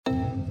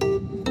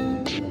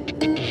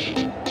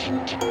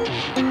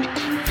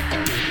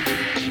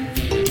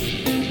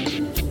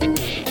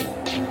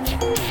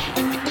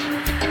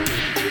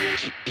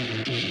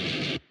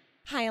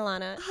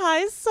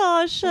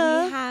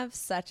Tasha. We have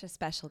such a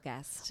special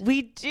guest.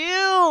 We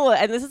do.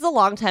 And this is a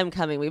long time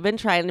coming. We've been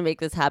trying to make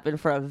this happen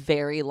for a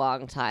very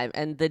long time.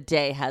 And the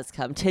day has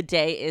come.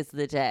 Today is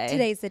the day.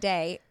 Today's the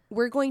day.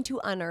 We're going to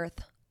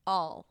unearth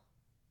all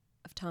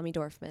of Tommy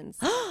Dorfman's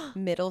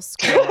middle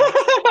school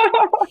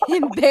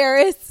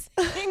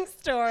embarrassing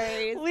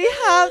stories. We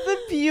have the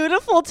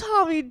beautiful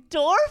Tommy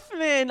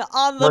Dorfman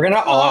on the We're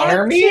gonna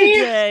honor me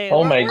today.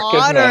 Oh my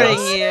Honoring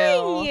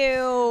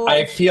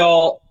goodness.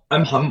 you.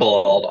 I'm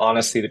humbled,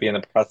 honestly, to be in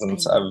the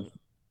presence of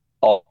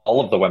all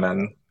of the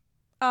women,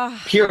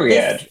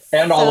 period,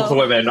 and all of the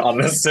women on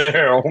this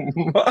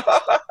Zoom.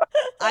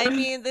 I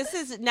mean,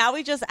 now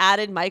we just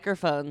added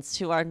microphones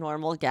to our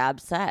normal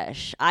Gab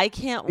sesh. I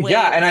can't wait.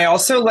 Yeah, and I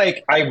also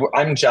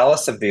I'm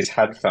jealous of these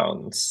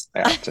headphones,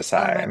 I have to say.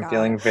 I'm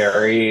feeling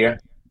very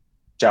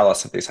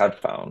jealous of these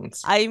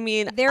headphones. I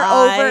mean, they're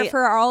over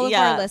for all of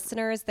our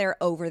listeners. They're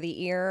over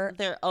the ear.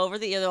 They're over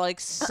the ear. They're like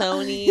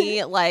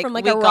Sony, like from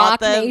like a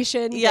Rock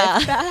Nation. Yeah,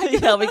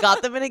 yeah, we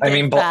got them in a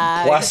gift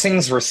bag.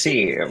 Blessings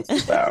received,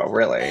 though.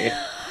 Really.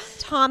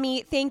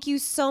 Tommy, thank you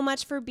so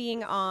much for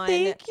being on.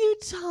 Thank you,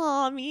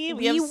 Tommy.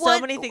 We have so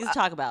many things to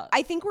talk about.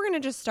 I think we're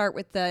gonna just start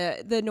with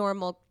the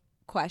normal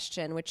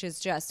question, which is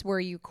just, were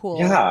you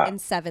cool in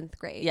 7th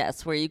grade?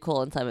 Yes, were you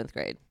cool in 7th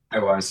grade? I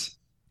was.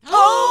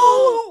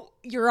 Oh!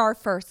 You're our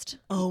first.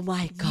 Oh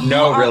my God.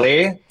 No,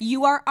 really?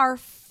 You are our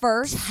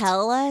first.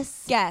 Tell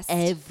us guest.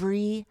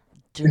 Every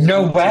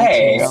No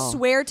way. I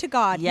swear to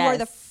God, yes. You are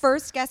the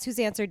first guest who's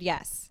answered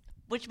yes.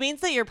 Which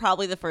means that you're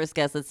probably the first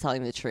guest that's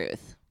telling the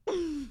truth.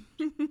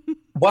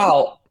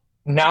 Well,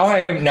 now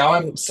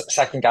I'm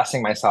second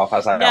guessing myself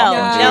as I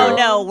often do.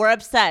 No, we're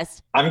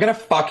obsessed. I'm gonna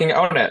fucking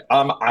own it.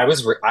 I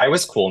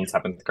was cool in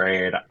 7th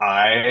grade.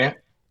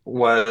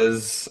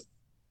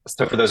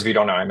 So for those of you who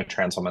don't know, I'm a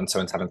trans woman. So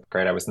in 7th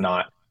grade,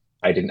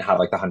 I didn't have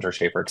like the Hunter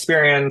Schafer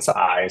experience.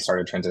 I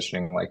started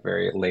transitioning like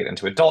very late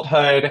into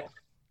adulthood,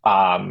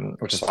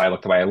 which is why I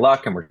look the way I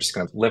look, and we're just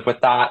gonna live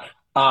with that.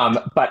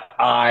 But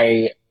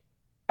I,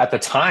 at the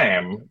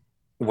time,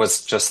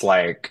 was just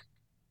like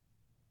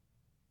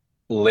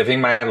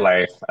living my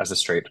life as a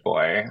straight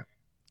boy,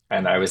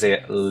 and I was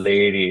a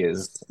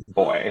ladies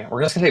boy.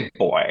 We're just gonna say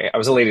boy. I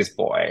was a ladies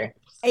boy.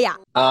 Yeah.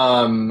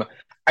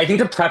 I think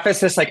to preface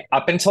this, like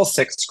up until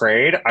 6th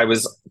grade, I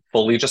was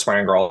fully just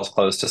wearing girls'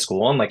 clothes to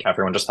school, and like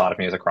everyone just thought of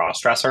me as a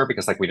cross-dresser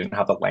because like we didn't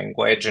have the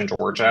language in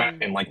Georgia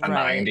in like the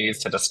 90s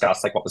to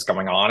discuss like what was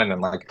going on, and then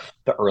like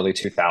the early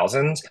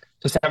 2000s.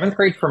 So 7th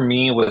grade for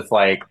me was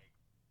like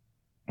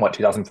what,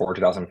 2004,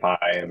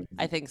 2005?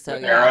 I think so.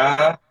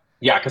 Era.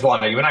 Yeah, because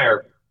Alana, you and I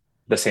are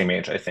the same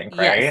age, I think,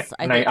 right? Yes,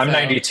 I'm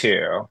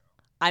 92.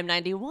 I'm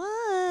 91.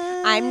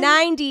 I'm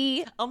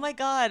 90. Oh my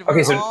God.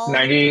 Okay, so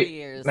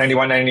 90,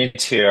 91,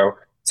 92.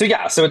 So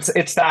yeah, so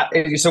it's that.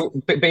 So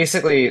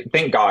basically,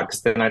 thank God,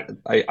 because then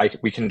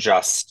we can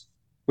just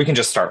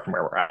start from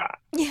where we're at.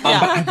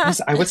 Yeah. But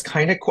I was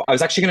kind of cool. I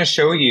was actually going to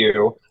show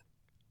you,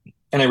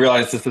 and I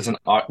realized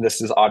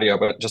this is audio,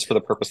 but just for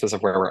the purposes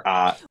of where we're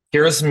at,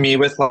 here's me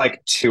with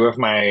like 2 of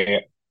my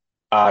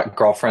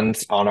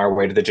girlfriends on our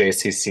way to the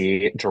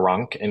JCC,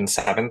 drunk in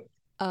 7th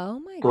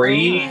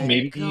grade, God.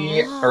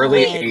 maybe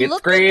early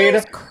 8th grade.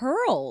 At those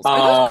curls.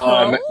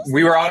 Are those curls?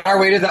 We were on our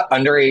way to the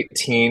under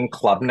 18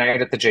 club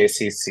night at the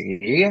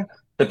JCC,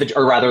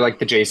 or rather, like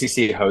the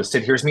JCC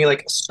hosted. Here's me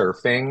like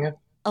surfing.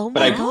 Oh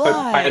my God!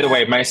 But by the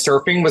way, my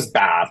surfing was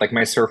bad. Like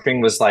my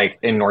surfing was like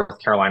in North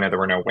Carolina, there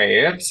were no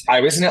waves.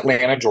 I was in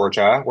Atlanta,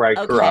 Georgia, where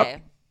I grew up.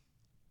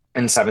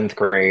 In 7th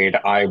grade,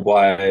 it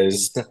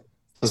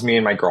was me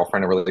and my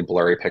girlfriend, a really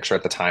blurry picture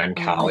at the time,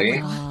 Callie.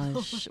 Oh my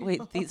gosh. Wait,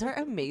 these are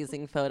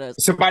amazing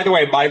photos. So by the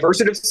way, my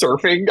version of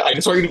surfing, I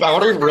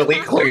want to be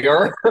really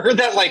clear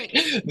that like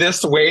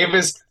this wave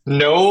is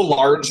no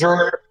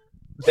larger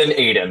than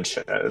 8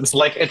 inches.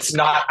 Like it's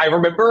not, I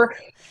remember,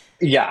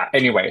 yeah,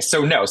 anyway.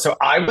 So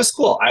I was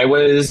cool.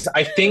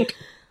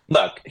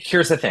 Look,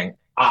 here's the thing.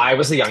 I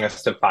was the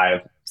youngest of 5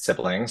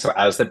 siblings. So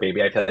as the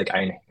baby, I feel like I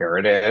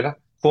inherited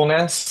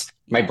coolness.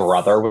 My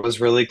brother was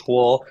really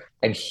cool.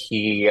 And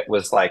he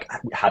was like,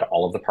 had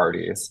all of the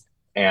parties.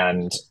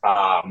 And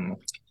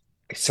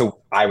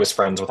so I was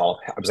friends with all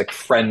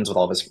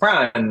of his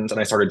friends. And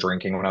I started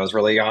drinking when I was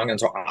really young. And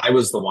so I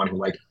was the one who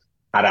like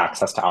had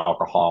access to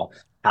alcohol,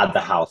 had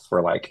the house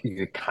where like you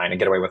could kind of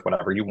get away with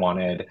whatever you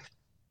wanted.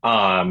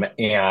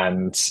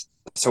 And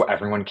so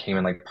everyone came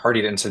and like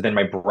partied. And so then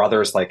my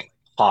brother's like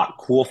hot,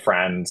 cool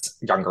friends,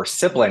 younger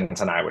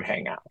siblings, and I would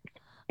hang out.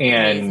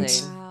 And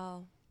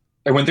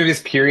I went through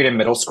this period in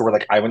middle school where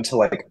like I went to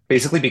like,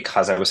 basically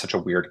because I was such a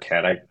weird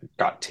kid, I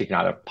got taken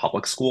out of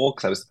public school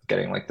because I was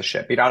getting like the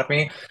shit beat out of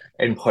me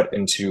and put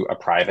into a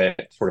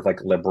private sort of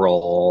like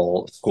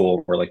liberal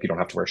school where like you don't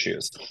have to wear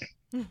shoes.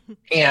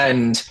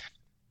 And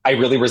I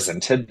really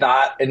resented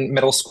that in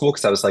middle school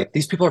because I was like,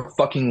 these people are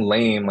fucking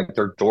lame, like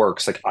they're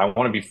dorks. Like I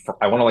want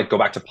to like go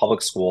back to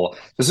public school.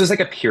 This was like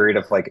a period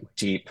of like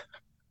deep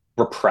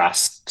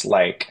repressed,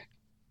 like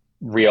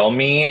real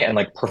me and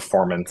like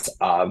performance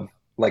of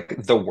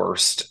like the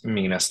worst,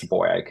 meanest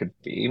boy I could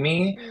be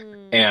me.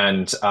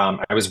 And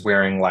I was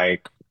wearing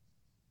like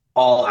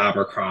all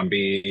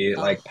Abercrombie,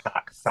 Oh, like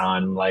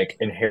PacSun, like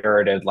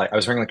inherited. Like I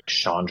was wearing like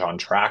Sean John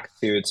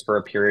tracksuits for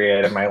a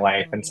period of my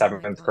life in Oh my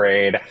seventh God.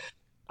 grade.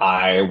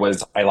 I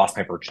lost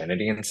my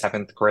virginity in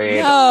seventh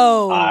grade.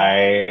 No.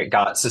 I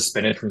got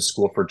suspended from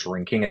school for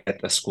drinking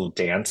at the school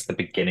dance at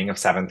the beginning of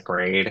seventh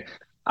grade.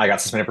 I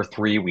got suspended for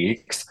 3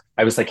 weeks.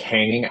 I was like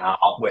hanging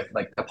out with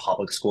like the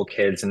public school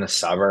kids in the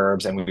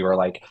suburbs, and we were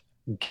like,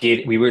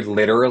 we were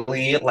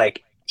literally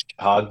like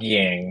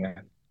chugging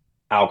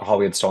alcohol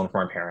we had stolen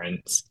from our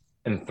parents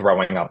and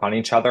throwing up on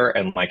each other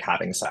and like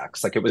having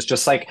sex. Like it was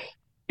just like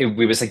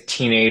we was like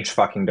teenage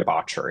fucking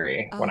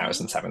debauchery when I was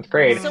Oh in seventh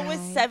grade. so was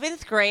my.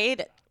 seventh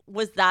grade?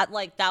 Was that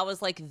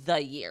was like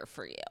the year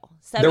for you?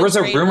 There Seventh was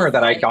a grade rumor was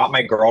that I like, got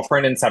my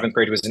girlfriend in seventh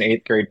grade was in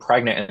eighth grade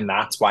pregnant, and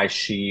that's why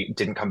she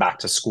didn't come back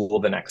to school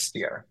the next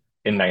year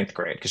in ninth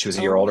grade because she was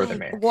a year oh older than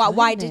my me.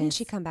 Why didn't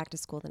she goodness. come back to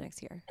school the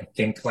next year? I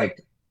think like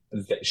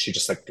she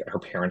just like her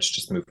parents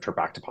just moved her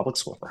back to public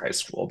school for high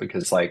school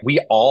because like we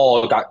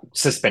all got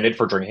suspended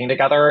for drinking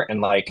together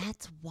and like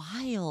That's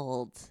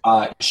wild.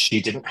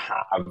 she didn't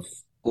have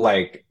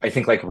like I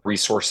think like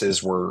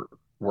resources were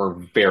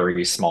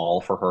very small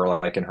for her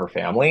like in her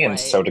family and Right.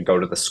 so to go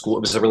to the school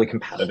it was a really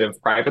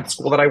competitive private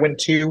school that I went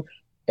to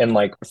and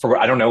like for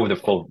I don't know the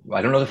full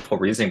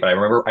reasoning but I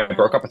remember I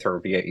broke up with her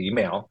via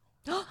email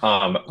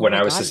Oh when my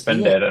I was God, via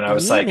suspended and I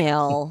was like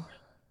email.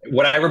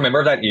 what I remember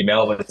of that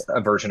email was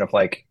a version of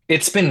like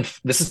this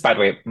is by the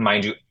way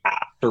mind you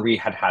after we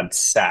had had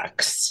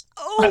sex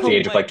at the Oh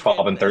age of my like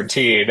 12 and goodness.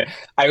 13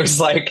 I was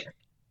like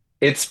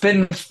it's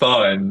been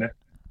fun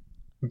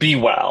be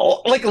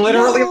well. Like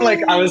literally,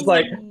 No. I was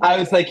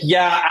like,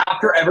 yeah,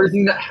 after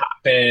everything that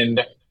happened,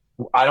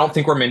 I don't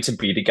think we're meant to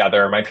be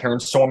together. My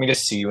parents don't want me to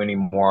see you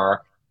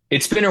anymore.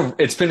 It's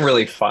been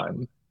really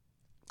fun.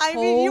 I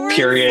mean, you were in Holy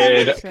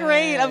Period. seventh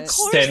grade. Of shit.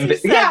 course Send you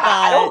said yeah, that.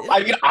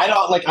 I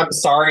don't like I'm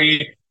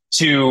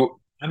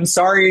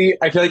sorry.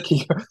 I feel like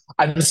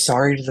I'm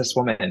sorry to this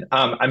woman.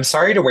 I'm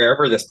sorry to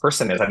wherever this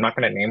person is. I'm not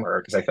gonna name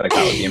her because I feel like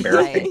that would be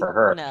embarrassing Right. for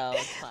her. No,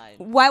 it's fine.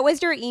 What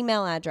was your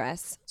email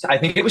address? So I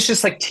think it was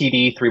just like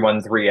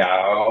TD3130.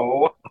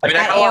 I mean, I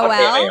At had a lot of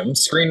AOL? AIM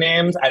screen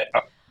names.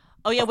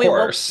 Oh yeah, Of wait,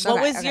 course. what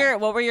was Okay.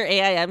 what were your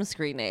AIM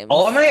screen names?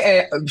 All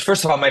of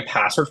first of all, my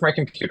password for my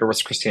computer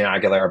was Christina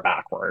Aguilera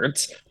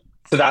backwards.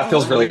 So that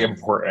feels really Oh,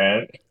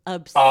 important. Um,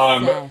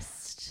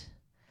 obsessed.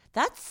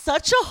 That's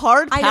such a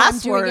hard I know I'm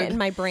doing it password. in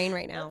my brain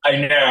right now. I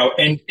know,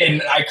 and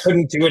I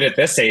couldn't do it at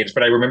this age,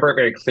 but I remember it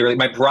very clearly.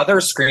 My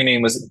brother's screen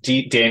name was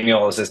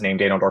Daniel is his name,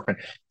 Daniel Dorfman.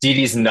 Dee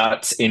Dee's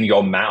nuts in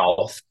your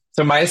mouth.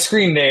 So my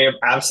screen name,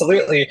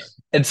 absolutely.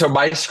 And so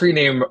my screen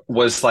name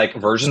was like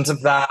versions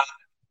of that.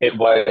 It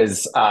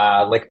was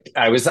like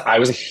I was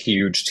a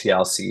huge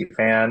TLC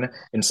fan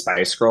and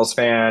Spice Girls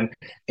fan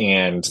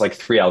and like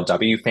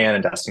 3LW fan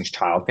and Destiny's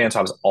Child fan. So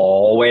I was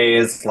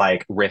always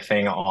like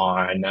riffing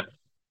on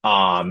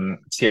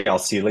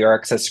TLC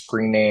lyrics as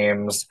screen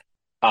names.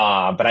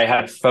 But I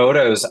had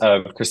photos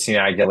of Christina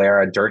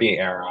Aguilera Dirty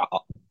Era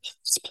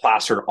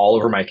plastered all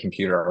over my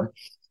computer.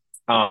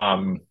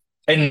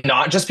 And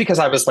not just because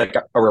I was like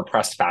a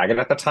repressed faggot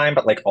at the time,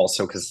 but like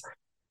also because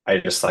I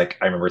just like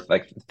I remember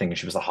like thinking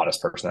she was the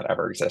hottest person that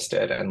ever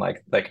existed, and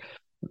like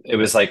it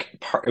was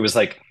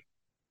like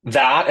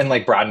that and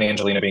like Brad and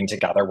Angelina being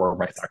together were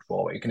my sexual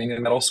awakening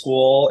in middle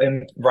school,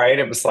 and right,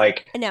 it was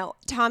like No,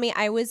 Tommy,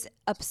 I was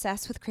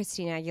obsessed with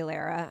Christina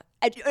Aguilera.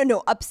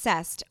 No,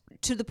 obsessed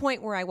to the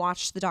point where I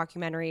watched the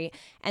documentary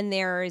and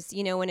there's,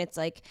 when it's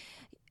like,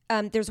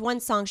 there's one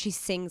song she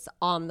sings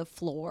on the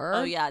floor.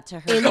 Oh yeah, to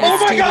her In the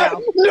dad. oh my god,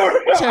 studio. no,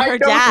 To I her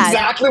know dad.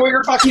 exactly what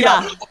you're talking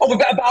Yeah. about. Oh,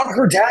 about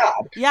her dad.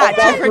 Yeah,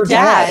 about to her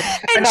dad.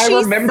 And And I she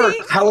remember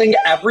sings- telling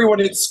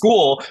everyone at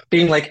school,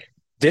 being like,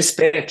 "This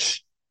bitch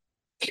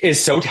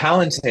is so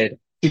talented.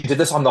 She did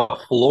this on the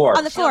floor."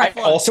 On the floor. I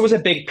also was a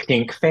big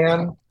Pink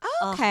fan.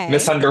 Okay.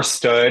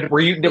 Misunderstood. Were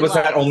you? We Was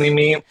that loved- only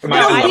me? Am No, I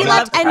I alone? we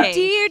loved Pink.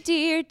 and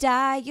dear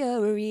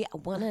diary, I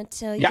wanna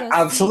tell you. Yeah,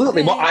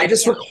 absolutely. Well, I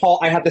just recall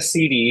I had the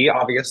CD,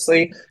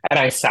 obviously, and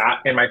I sat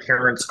in my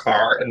parents'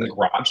 car in the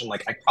garage, and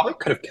like I probably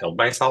could have killed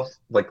myself,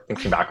 like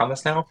thinking back on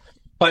this now.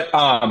 But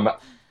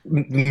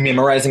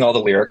memorizing all the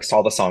lyrics, to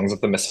all the songs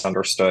of the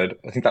Misunderstood.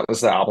 I think that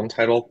was the album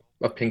title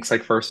of Pink's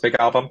like first big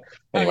album.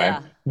 Anyway,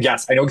 yeah.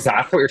 yes, I know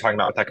exactly what you're talking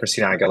about with that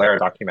Christina Aguilera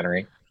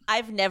documentary.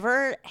 I've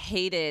never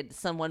hated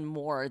someone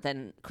more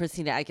than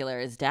Christina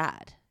Aguilera's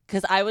dad.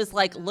 Because I was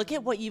like, look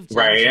at what you've done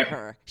to Right.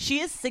 her. She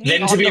is singing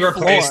Then on to be the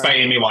replaced floor. by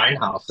Amy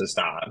Winehouse's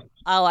dad,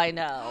 Oh, I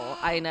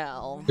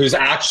know. who's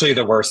actually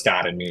the worst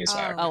dad in music.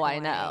 Oh, I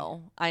boy.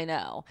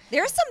 know.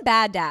 There's some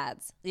bad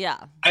dads. Yeah.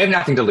 I have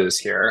nothing to lose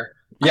here.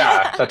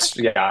 Yeah, that's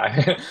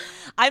yeah.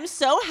 I'm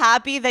so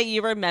happy that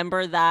you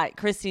remember that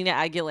Christina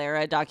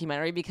Aguilera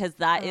documentary because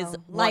that is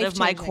one of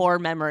my life-changing. core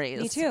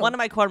memories. Me too. One of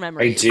my core I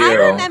memories. do. I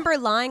remember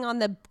lying on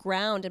the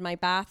ground in my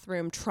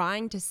bathroom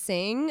trying to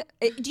sing.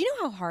 Do you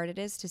know how hard it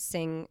is to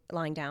sing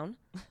lying down?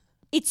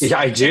 It's Yeah,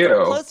 I It's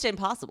do. close to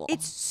impossible.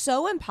 It's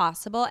so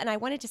impossible, and I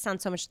wanted to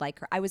sound so much like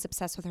her. I was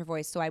obsessed with her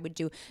voice, so I would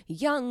do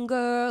 "Young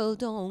girl,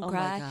 don't Oh my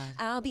cry, God.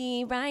 I'll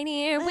be right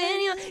here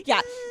when you."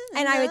 Yeah,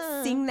 and I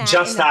would sing that.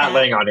 Just in the that back,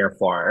 laying on your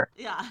floor.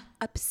 yeah.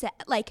 upset,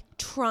 like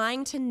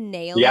trying to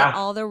nail it, Yeah.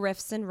 all the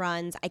riffs and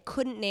runs. I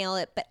couldn't nail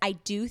it, but I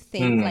do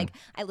think like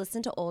I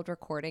listened to old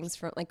recordings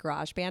from like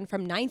GarageBand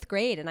from 9th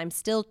grade, and I'm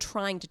still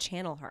trying to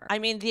channel her. I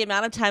mean, the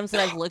amount of times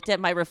that I've looked at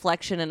my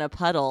reflection in a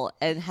puddle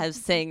and have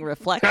sang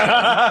reflection.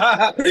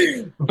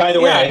 By the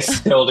way, Yeah. I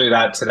still do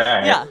that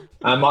today. Yeah.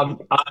 I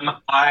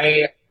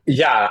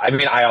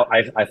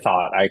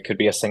thought I could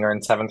be a singer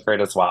in 7th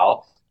grade as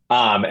well.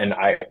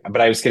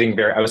 But I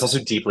was also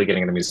deeply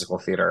getting into musical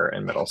theater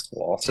in middle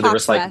school. So there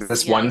was Talk like to us.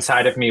 this one Yes.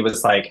 side of me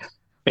was like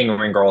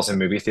fingering girls in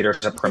movie theaters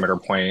at Perimeter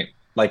Point,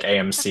 like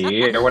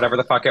AMC or whatever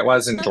the fuck it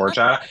was in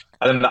Georgia.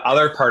 And then the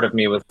other part of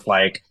me was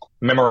like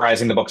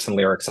memorizing the books and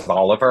lyrics of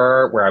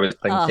Oliver, where I was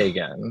playing Ugh.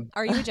 Fagin.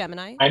 Are you a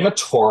Gemini? I'm a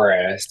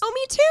Taurus, Oh,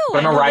 me too. but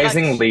I'm a know, but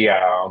rising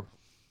Leo.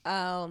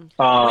 Oh,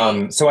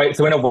 So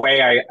in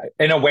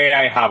a way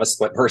I have a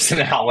split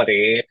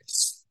personality.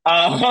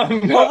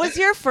 What was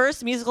your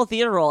first musical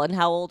theater role and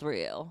how old were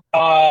you?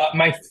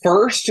 My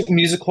first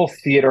musical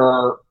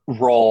theater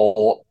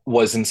role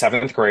was in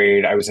 7th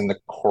grade. I was in the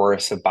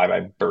chorus of Bye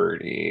Bye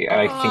Birdie, and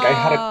I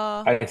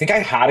think I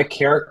had a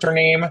character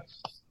name,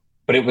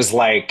 but it was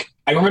like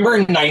I remember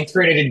in 9th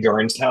grade I did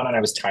Urinetown, and I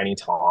was Tiny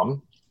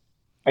Tom,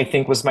 I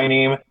think was my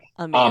name.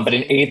 Amazing. But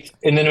in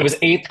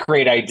eighth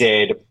grade I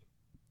did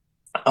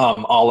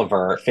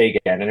Oliver Fagin,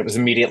 and it was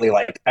immediately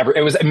like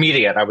it was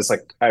immediate. I was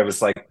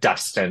like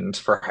destined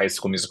for High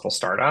School Musical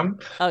stardom.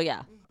 Oh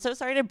yeah. So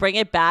sorry to bring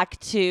it back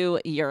to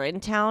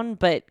Urinetown,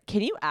 but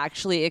can you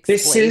actually explain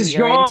This is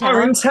Urinetown?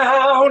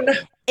 Urinetown.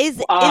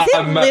 Is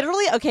it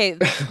literally okay?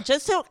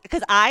 Just so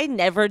because I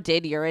never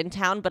did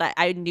Urinetown, but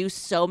I knew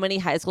so many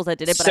high schools that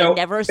did it, but I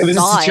never It was a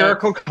saw it.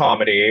 satirical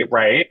comedy,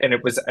 right? And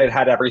it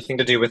had everything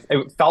to do with it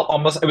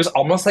was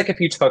almost like if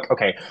you took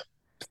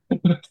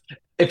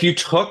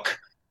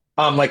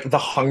like the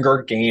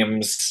Hunger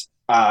Games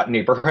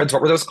neighborhoods,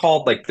 what were those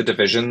called? Like the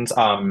divisions.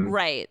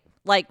 Right.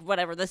 Like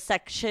whatever the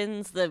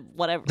sections, the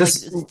whatever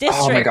This- like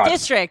oh my God.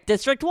 district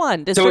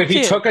 1, district So if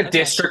you 2. took a Okay.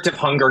 district of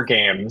Hunger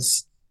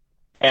Games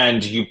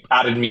and you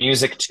added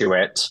music to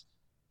it,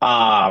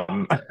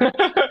 but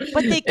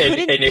they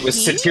couldn't and it was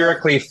pee?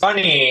 satirically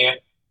funny.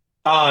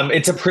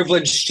 It's a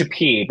privilege to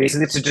pee.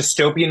 Basically, it's a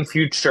dystopian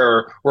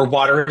future where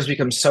water has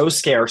become so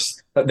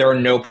scarce that there are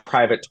no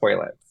private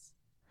toilets.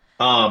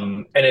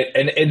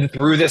 And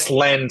through this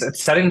lens,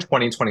 it's set in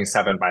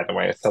 2027, by the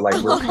way. So like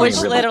we're coming Which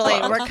really literally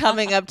close. we're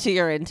coming up to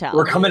Urinetown.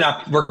 We're coming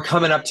up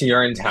to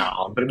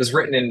Urinetown, but it was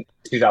written in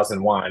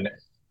 2001.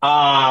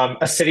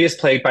 A city is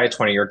plagued by a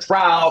 20-year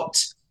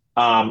drought.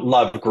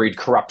 Love, greed,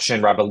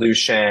 corruption,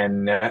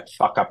 revolution,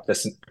 fuck up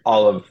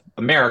all of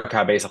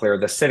America, basically, or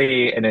the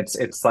city. And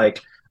it's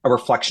like a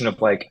reflection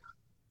of like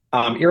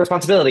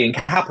irresponsibility and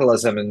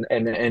capitalism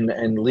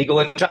and legal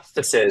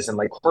injustices and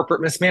like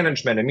corporate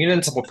mismanagement and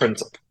municipal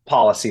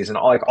policies and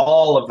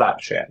all of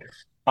that shit.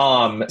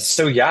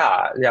 So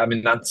yeah, I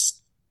mean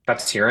that's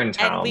Urinetown.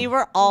 And we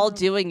were all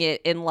doing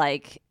it in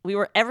like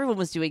everyone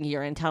was doing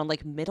Urinetown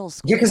like middle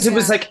school. Yeah, because it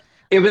was like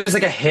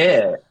a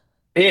hit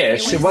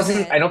ish. It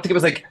wasn't. I don't think it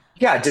was like.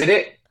 Yeah, did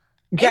it?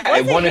 Yeah,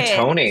 it won a hit.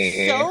 Tony.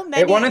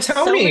 It won a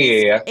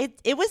Tony.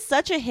 It was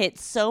such a hit.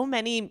 So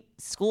many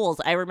schools.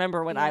 I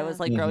remember when I was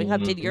like growing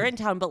up did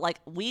Urinetown, but like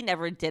we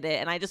never did it.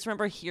 And I just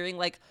remember hearing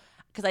like,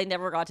 because I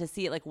never got to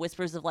see it, like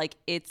whispers of like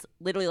it's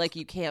literally like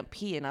you can't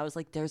pee, and I was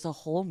like, there's a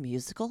whole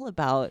musical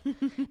about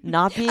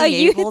not being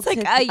able it's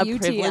like to a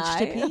privilege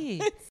to UTI.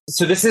 pee.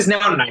 So this is now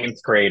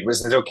 9th grade.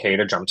 Was it okay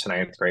to jump to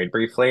 9th grade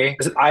briefly?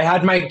 'Cause I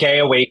had my gay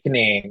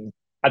awakening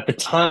at the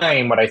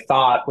time, what I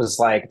thought was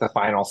like the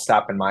final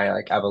step in my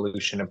like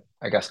evolution of,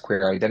 I guess,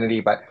 queer identity.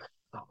 But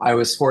I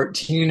was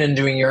 14 and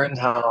doing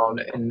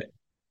Urinetown and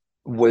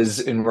was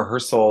in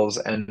rehearsals,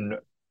 and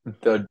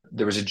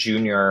there was a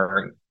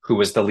junior who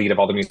was the lead of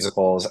all the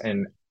musicals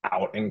and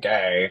out and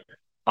gay,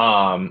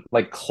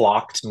 like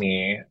clocked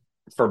me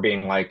for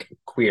being like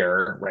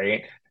queer,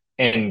 right?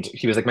 And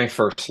he was like my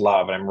first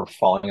love, and I remember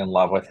falling in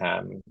love with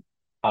him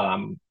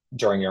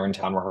during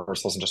Urinetown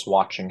rehearsals and just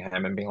watching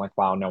him and being like,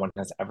 wow, no one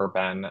has ever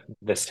been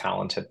this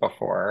talented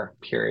before,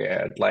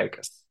 period. Like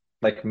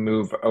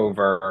move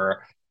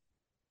over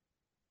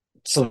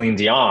Celine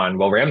Dion,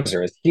 Will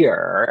Ramser is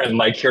here and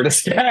like here to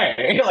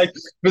stay. Like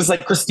it was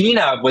like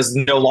Christina was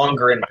no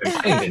longer in my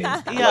mind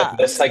anymore. Yeah. Like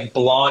this like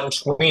blonde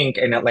twink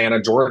in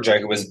Atlanta, Georgia,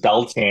 who was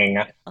belting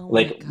Oh my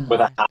like God. with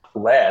a half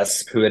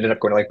lisp, who ended up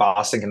going to like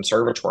Boston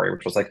Conservatory,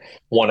 which was like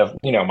one of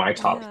my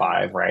top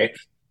 5, right?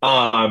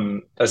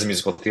 As a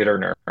musical theater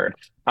nerd.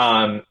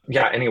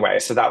 Anyway,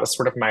 so that was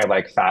sort of my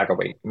like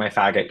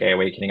faggot gay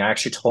awakening. I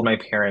actually told my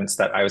parents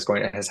that I was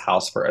going to his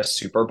house for a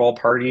Super Bowl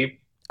party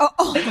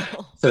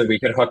Oh, so that we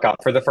could hook up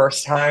for the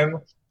first time.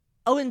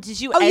 Oh, and did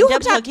you you end up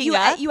hooked up. hooking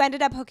up? You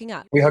ended up hooking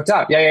up. We hooked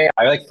up. Yeah.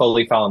 I like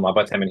fully fell in love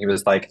with him, and he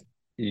was like,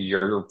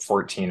 "You're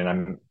 14 and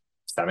I'm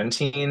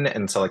 17,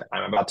 and so like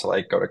I'm about to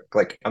like go to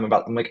like I'm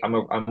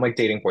like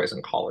dating boys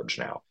in college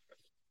now.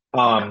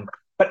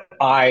 But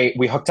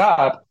we hooked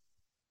up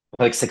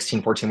like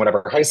 16, 14,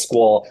 whatever, high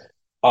school,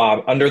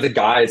 under the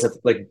guise of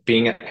like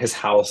being at his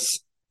house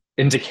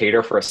in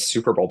Decatur for a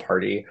Super Bowl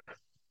party.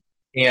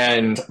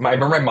 And I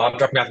remember my mom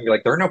dropped me off and be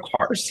like, there are no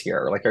cars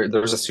here. Like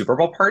there's a Super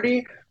Bowl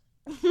party.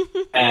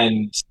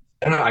 And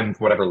I don't know, I'm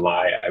whatever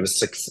lie. I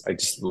was like, I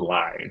just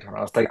lied.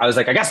 I was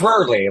like, I guess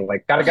we're early,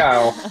 like, gotta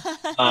go.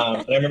 And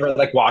I remember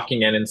like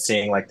walking in and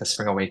seeing like the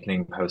Spring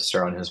Awakening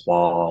poster on his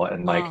wall,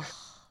 and like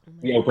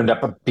we opened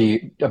up a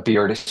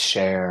beer to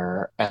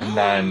share, and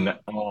then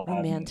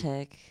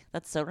romantic.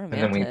 That's so romantic.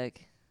 And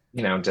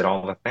then we, did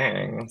all the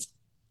things,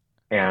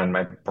 and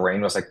my brain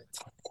was like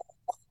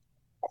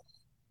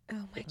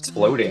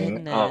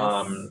exploding.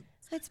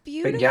 That's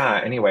beautiful. But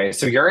yeah, anyway,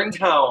 so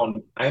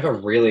Urinetown, I have a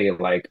really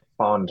like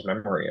fond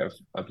memory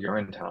of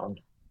Urinetown.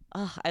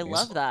 Oh, I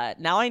love that.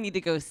 Now I need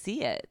to go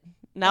see it.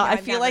 Now I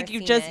feel like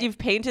you've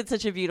painted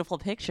such a beautiful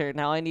picture.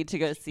 Now I need to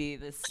go see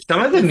this.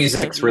 Some of the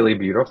music's really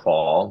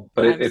beautiful,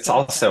 but it's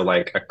also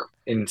like an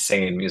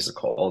insane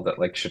musical that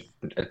like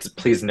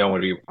please no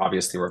one would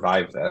obviously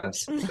revive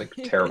this. It's like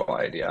a terrible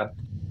idea.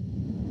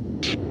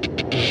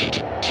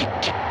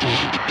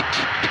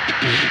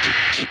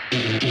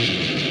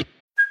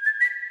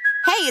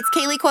 Hey, it's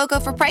Kaylee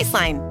Cuoco for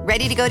Priceline.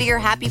 Ready to go to your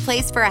happy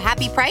place for a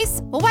happy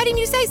price? Well, why didn't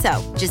you say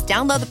so? Just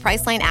download the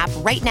Priceline app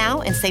right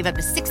now and save up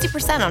to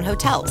 60% on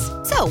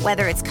hotels. So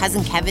whether it's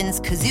Cousin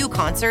Kevin's Kazoo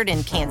Concert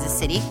in Kansas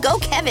City, go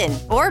Kevin,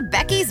 or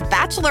Becky's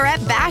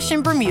Bachelorette Bash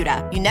in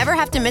Bermuda, you never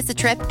have to miss a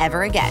trip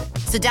ever again.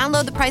 So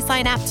download the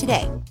Priceline app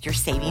today. Your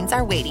savings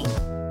are waiting.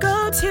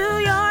 Go to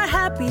your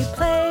happy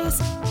place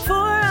for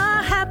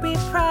a happy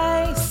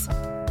price.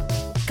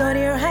 Go to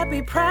your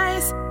happy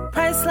price,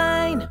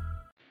 Priceline.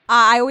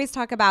 I always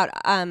talk about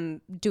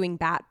doing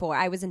Bat Boy.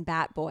 I was in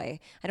Bat Boy.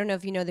 I don't know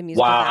if you know the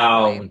musical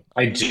Bat Boy.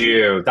 I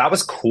do. That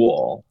was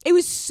cool. It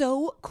was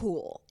so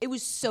cool. It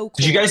was so cool.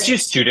 Did you guys do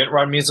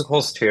student-run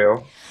musicals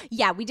too?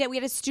 Yeah, we did. We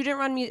had a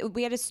student-run.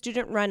 We had a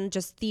student-run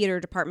just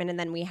theater department, and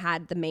then we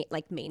had the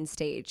main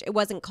stage. It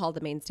wasn't called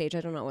the main stage.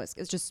 I don't know. It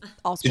was just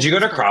all. Did you go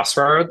to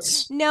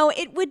Crossroads? No,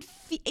 it would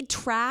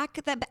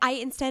track that.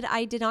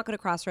 I did not go to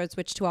Crossroads,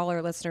 which to all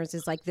our listeners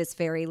is like this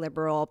very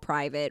liberal,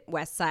 private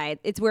West Side.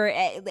 It's where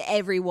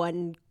everyone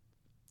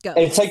goes.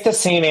 It's like the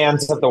St.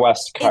 Anne's of the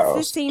West Coast.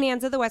 It's the St.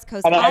 Anne's of the West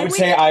Coast. And I would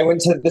say I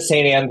went to the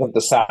St. Anne's of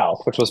the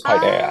South, which was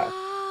Paideia.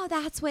 Oh,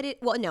 that's what it.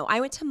 Well, no, I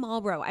went to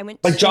Marlboro.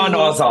 Like John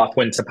Ossoff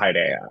went to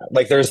Paideia.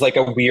 Like there's like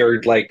a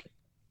weird like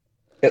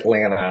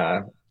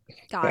Atlanta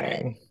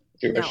thing.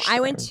 No, I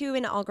went to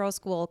an all-girls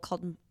school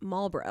called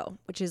Marlboro,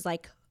 which is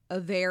like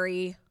a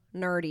very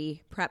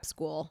nerdy prep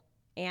school,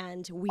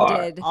 and we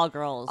did all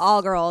girls.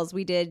 All girls.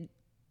 We did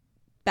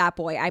Bat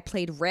Boy. I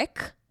played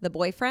Rick, the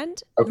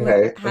boyfriend.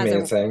 Okay, who has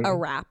amazing. A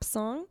rap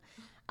song.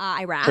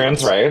 I rapped.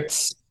 Trans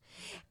rights.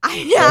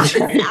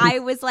 I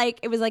was like,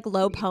 it was like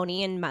low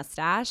pony and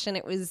mustache, and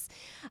it was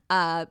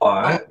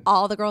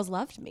all the girls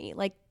loved me.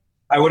 Like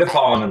I would have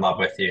fallen in love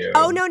with you.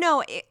 Oh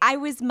no! I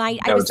was mighty.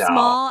 No I was doubt.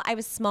 small. I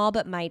was small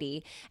but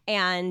mighty,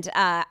 and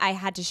I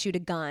had to shoot a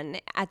gun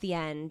at the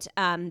end.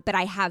 But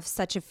I have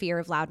such a fear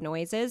of loud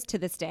noises to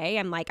this day.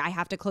 I'm like, I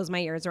have to close my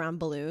ears around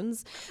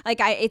balloons.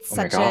 Like it's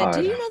such a.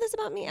 Do you know this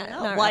about me? No.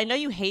 Well, I know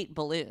you hate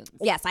balloons.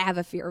 Yes, I have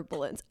a fear of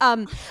balloons.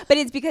 But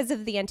it's because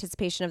of the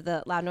anticipation of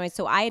the loud noise.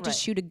 So I had to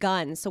shoot a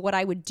gun. So what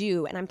I would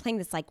do, and I'm playing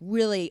this like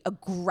really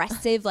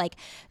aggressive, like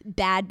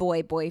bad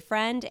boy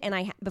boyfriend, and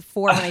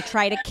when I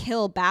try to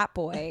kill Bat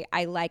Boy,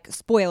 I like,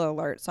 spoiler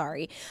alert,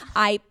 sorry,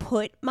 I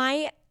put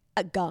my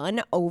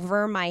gun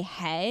over my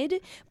head,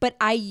 but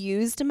I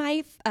used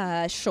my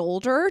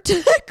shoulder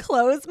to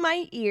close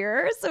my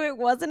ear so it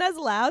wasn't as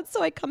loud.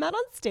 So I come out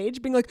on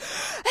stage being like,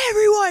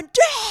 everyone,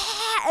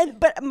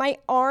 but my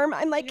arm,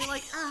 I'm like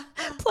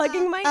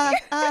plugging my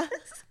ear.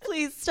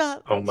 Please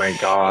stop. Oh my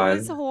God. It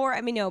was horrible.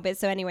 I mean, no, but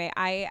so anyway,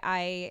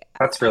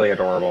 That's really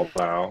adorable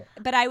though.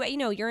 But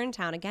you're in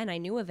town again. I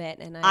knew of it.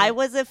 And I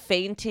was a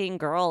fainting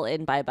girl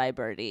in Bye Bye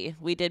Birdie.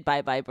 We did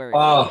Bye Bye Birdie.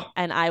 Oh,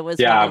 and I was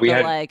one of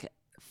the like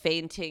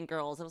fainting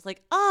girls. I was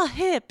like,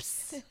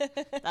 hips.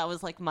 That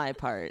was like my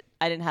part.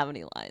 I didn't have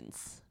any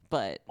lines.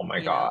 But oh my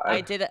God,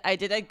 I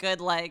did a good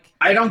like.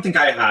 I don't think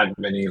I had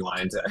many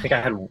lines. I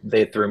think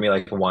they threw me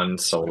like one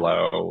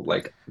solo,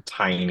 like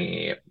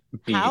tiny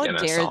beat How in a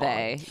dare song.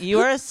 they? You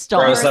are a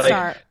star. I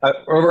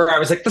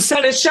was like, the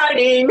sun is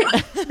shining.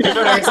 And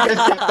I was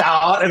stepped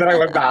out, and then I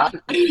went back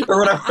or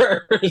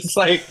whatever. It's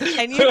like,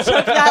 and you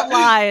took that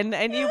line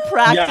and you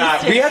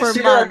practiced we it had for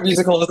student months.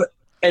 musicals.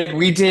 And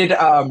we did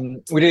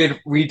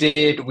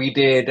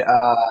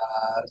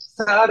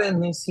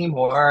Suddenly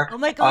Seymour. Oh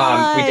my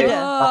God. We did,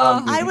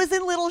 I was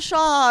in Little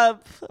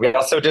Shop. We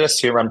also did a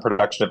student run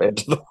production of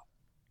Into the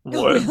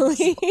Woods.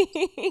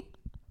 Really?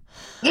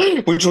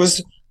 Which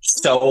was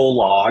so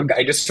long.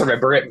 I just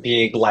remember it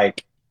being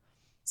like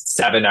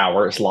 7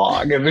 hours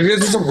long. It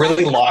was a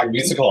really long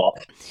musical.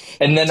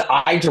 And then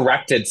I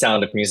directed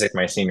Sound of Music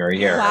my senior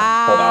year.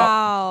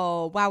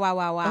 Wow. Wow. Oh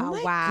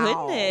my Wow.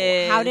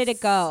 goodness. How did it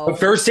go?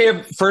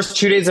 The first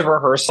 2 days of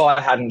rehearsal, I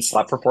hadn't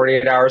slept for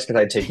 48 hours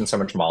because I'd taken so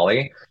much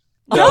Molly.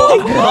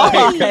 Oh,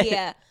 really?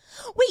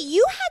 Wait,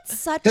 you had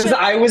such Because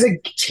I was a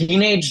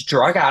teenage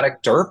drug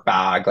addict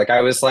dirtbag. Like,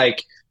 I was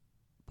like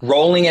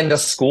rolling into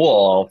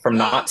school from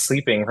not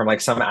sleeping from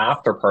like some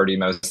after party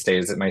most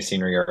days at my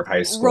senior year of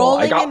high school.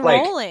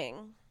 rolling.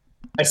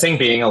 I sang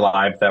Being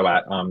Alive though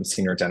at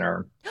senior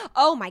dinner.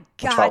 Oh my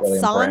God, really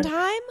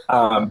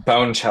Sondheim?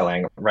 Bone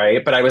chilling,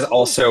 right? But I was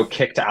also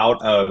kicked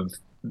out of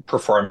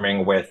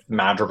performing with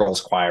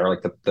Madrigal's choir,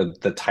 like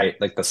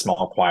the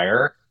small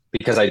choir,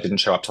 because I didn't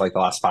show up to like the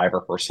last 5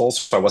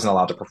 rehearsals. So I wasn't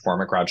allowed to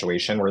perform at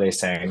graduation where they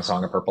sang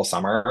Song of Purple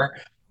Summer.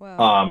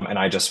 Wow. And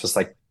I just was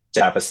like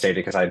devastated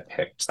because I'd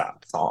picked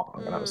that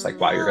song. And I was like,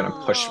 wow, you're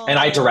gonna push. And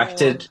I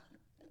directed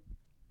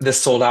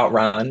this sold out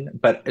run,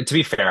 but to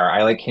be fair,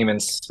 I like came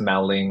in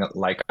smelling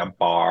like a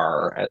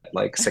bar at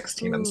like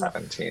 16 and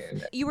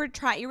 17. You were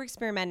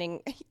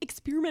experimenting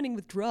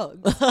with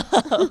drugs.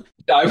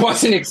 I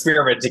wasn't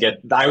experimenting it.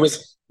 I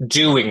was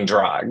doing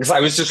drugs.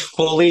 I was just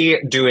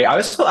fully doing. I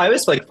was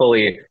like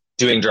fully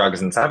doing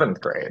drugs in 7th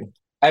grade.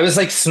 I was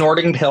like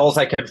snorting pills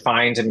I could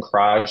find and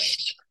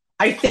crush.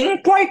 I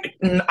think like,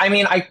 I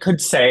mean, I could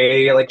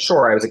say like,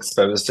 sure, I was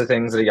exposed to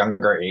things at a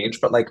younger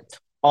age, but like,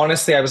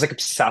 honestly, I was like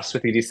obsessed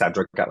with Edie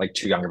Cedric at like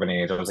too young of an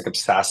age. I was like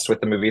obsessed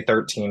with the movie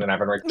 13 and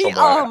Evan Rachel Wood.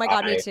 Oh my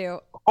God, me too.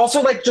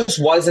 Also like just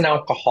was an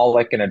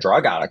alcoholic and a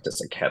drug addict as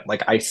a kid.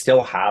 Like I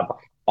still have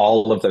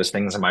all of those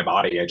things in my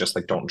body. I just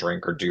like don't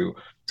drink or do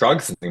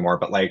drugs anymore.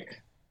 But like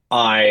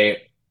I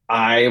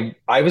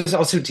was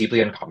also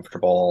deeply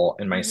uncomfortable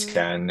in my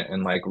skin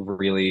and like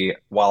really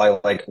while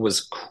I like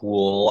was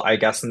cool, I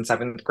guess in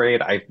 7th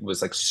grade, I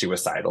was like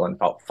suicidal and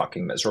felt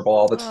fucking miserable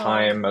all the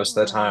time, most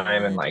of the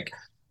time. And like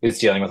was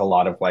dealing with a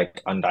lot of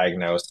like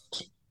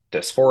undiagnosed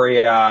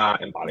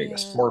dysphoria and body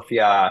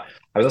dysmorphia.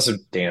 I was also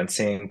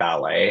dancing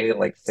ballet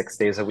like 6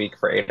 days a week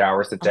for 8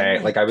 hours a day.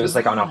 Like I was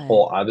like on a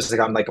whole, I was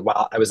like on like,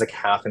 well, I was like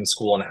half in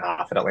school and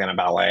half at Atlanta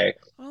Ballet,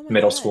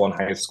 middle school and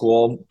high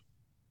school.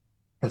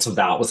 And so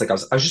that was like, I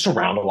was just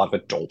around a lot of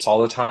adults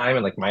all the time.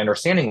 And like my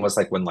understanding was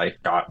like when life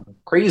got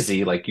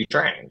crazy, like you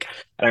drank.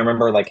 And I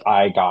remember like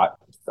I got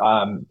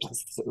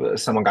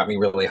someone got me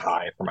really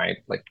high for my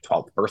like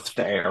 12th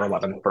birthday or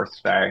 11th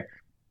birthday.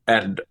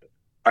 And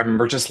I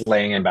remember just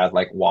laying in bed,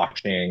 like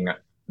watching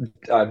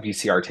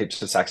VCR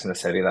tapes of Sex in the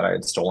City that I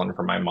had stolen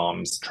from my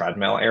mom's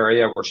treadmill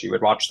area where she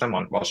would watch them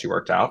while she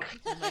worked out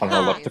on her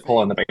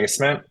elliptical in the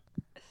basement.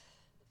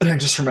 And I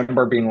just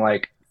remember being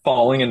like,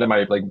 falling into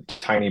my like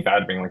tiny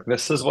bed being like,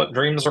 this is what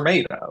dreams are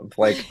made of.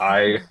 Like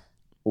I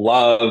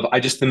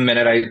just the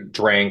minute I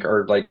drank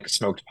or like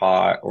smoked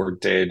pot or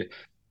did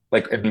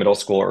like in middle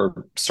school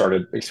or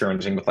started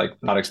experimenting with like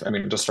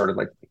just started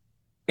like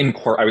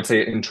I would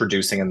say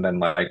introducing and then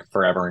like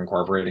forever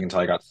incorporating until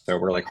I got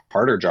sober, like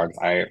harder drugs.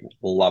 I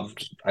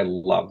loved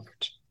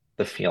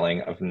the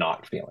feeling of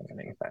not feeling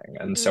anything.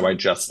 And so I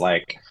just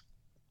like,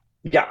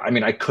 yeah, I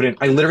mean, I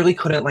literally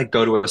couldn't like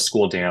go to a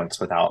school dance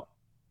without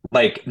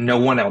like no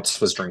one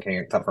else was drinking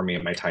except for me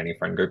and my tiny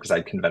friend group because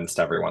I'd convinced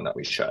everyone that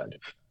we should.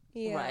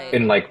 Yeah. Right.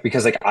 And like,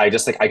 because like, I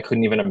just like, I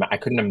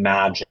couldn't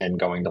imagine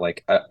going to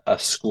like a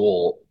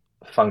school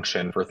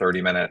function for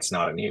 30 minutes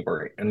not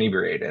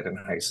inebriated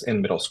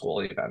in middle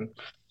school even.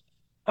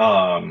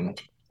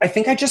 I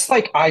think I just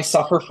like I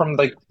suffer from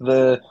like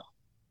the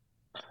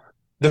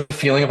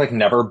feeling of like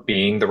never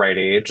being the right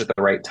age at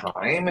the right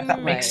time, if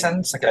that makes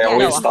sense. Like I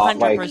always thought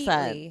like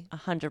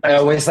 100%. I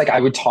always like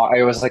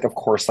I was like of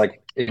course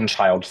like in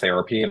child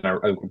therapy and I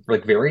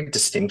like very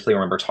distinctly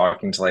remember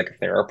talking to like a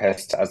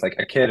therapist as like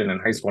a kid and in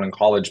high school and in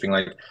college being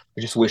like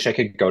I just wish I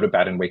could go to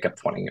bed and wake up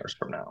 20 years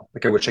from now.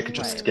 Like I wish I could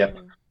just skip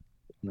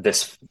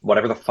this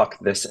whatever the fuck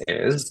this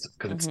is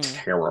because it's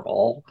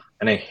terrible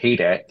and I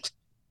hate it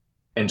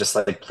and just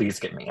like please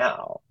get me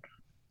out.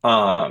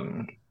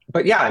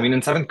 But yeah, I mean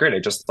in 7th grade I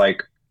just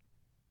like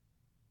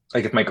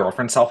if my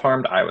girlfriend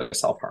self-harmed, I was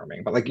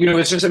self-harming. But like, you know,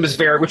 it was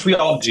very, which we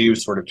all do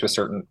sort of to a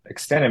certain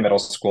extent in middle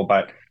school,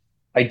 but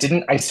I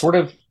didn't let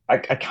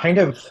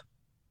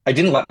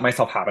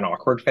myself have an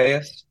awkward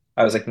phase.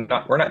 I was like,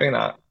 no, we're not doing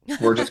that.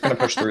 We're just going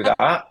to push through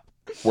that.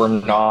 We're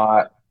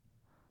not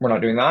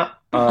doing that.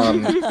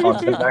 On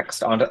to the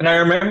next. And I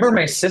remember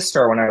my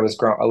sister, when I was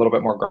a little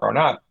bit more grown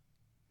up,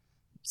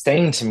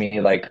 saying to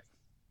me like,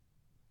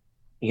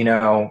 you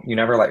know, you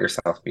never let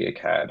yourself be a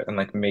kid. And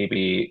like,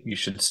 maybe you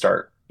should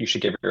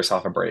give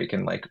yourself a break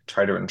and like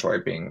try to enjoy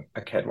being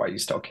a kid while you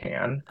still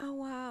can. Oh,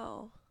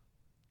 wow.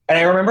 And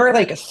I remember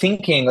like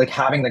thinking, like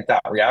having like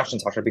that reaction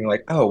to after being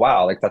like, oh,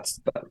 wow, like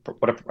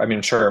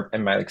I'm sure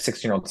in my like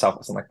 16-year-old self, I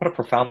was like, what a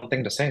profound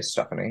thing to say,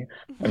 Stephanie.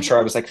 I'm sure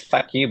I was like,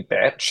 fuck you,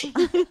 bitch.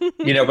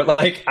 You know, but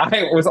like I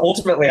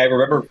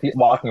remember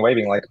walking away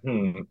being like,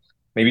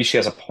 maybe she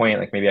has a point.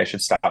 Like maybe I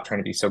should stop trying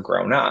to be so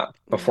grown up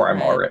before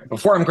Right.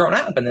 before I'm grown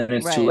up, and then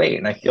it's too Right. late.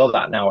 And I feel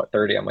that now at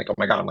 30. I'm like, oh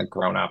my God, I'm like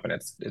grown up, and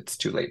it's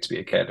too late to be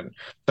a kid. And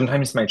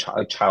sometimes my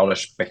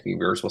childish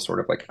behaviors will sort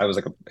of like I was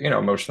like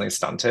emotionally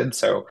stunted.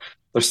 So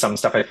there's some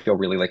stuff I feel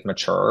really like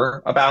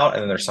mature about,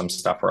 and then there's some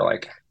stuff where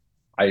like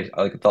I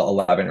like the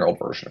 11-year-old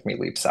version of me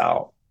leaps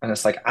out, and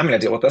it's like I'm gonna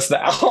deal with this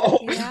now.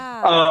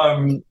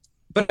 Yeah.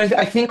 But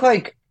I think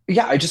like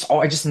yeah, I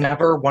just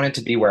never wanted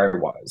to be where I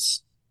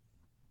was.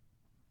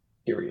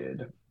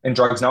 Period. And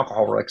drugs and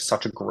alcohol were like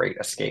such a great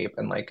escape,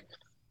 and like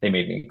they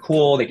made me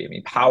cool, they gave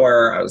me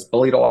power. I was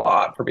bullied a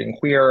lot for being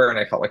queer, and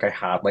I felt like I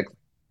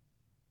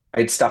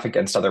had stuff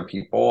against other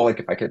people. Like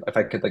if I could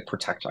like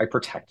I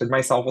protected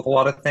myself with a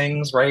lot of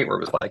things, right? Where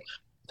it was like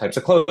types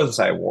of clothes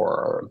I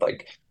wore,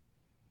 like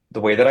the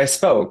way that I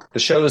spoke, the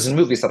shows and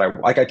movies that I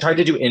like. I tried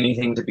to do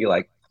anything to be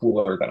like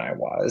cooler than I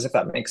was, if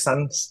that makes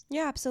sense.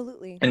 Yeah,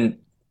 absolutely.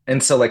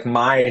 And so like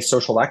my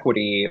social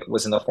equity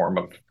was in the form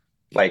of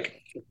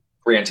like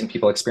granting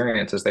people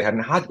experiences they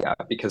hadn't had yet,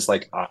 because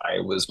like I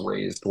was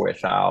raised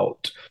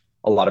without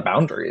a lot of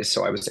boundaries.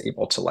 So I was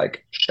able to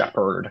like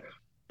shepherd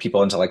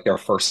people into like their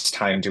first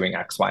time doing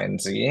X, Y, and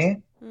Z.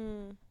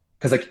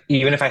 Because like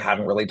even if I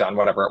hadn't really done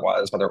whatever it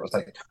was, whether it was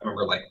like I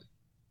remember like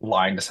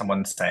lying to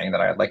someone saying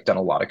that I had like done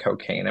a lot of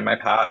cocaine in my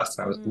past,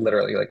 and I was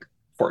literally like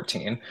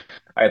 14.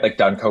 I had like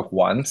done coke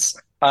once,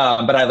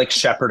 but I like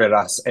shepherded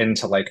us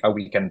into like a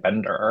weekend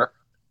bender,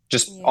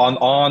 just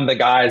on the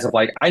guise of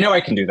like I know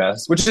I can do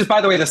this, which is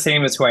by the way the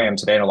same as who I am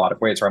today in a lot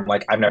of ways. Where I'm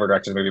like I've never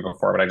directed a movie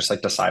before, but I just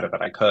like decided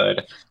that I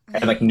could,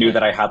 and like knew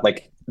that I had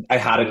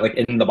it like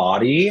in the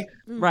body,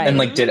 Right. and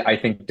like did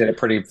it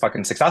pretty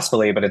fucking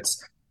successfully. But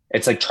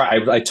it's like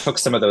I took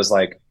some of those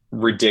like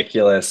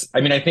ridiculous.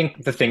 I mean, I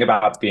think the thing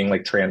about being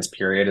like trans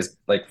period is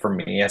like for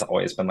me has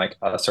always been like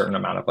a certain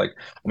amount of like,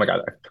 oh my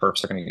God,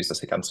 perps are going to use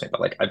this against me. But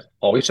like I've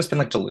always just been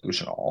like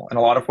delusional in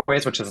a lot of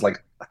ways, which has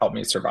like helped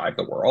me survive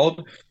the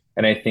world.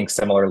 And I think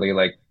similarly,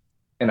 like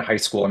in high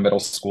school and middle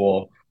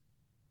school,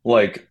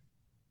 like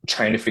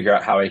trying to figure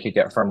out how I could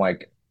get from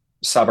like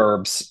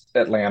suburbs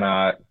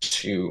Atlanta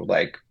to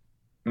like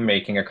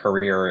making a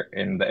career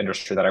in the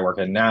industry that I work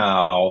in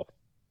now,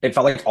 it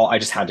felt like I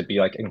just had to be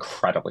like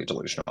incredibly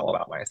delusional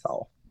about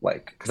myself.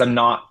 Like, because I'm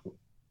not,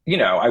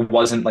 I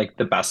wasn't like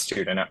the best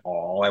student at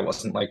all. I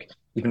wasn't like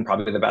even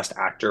probably the best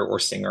actor or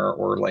singer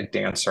or like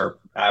dancer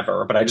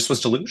ever, but I just was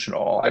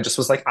delusional. I just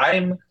was like,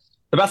 I'm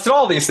the best at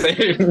all these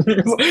things.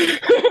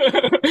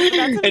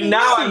 And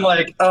now I'm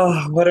like,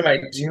 oh, what am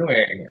I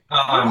doing? You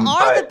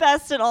are the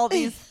best at all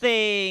these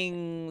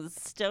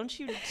things. Don't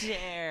you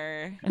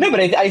dare. No, but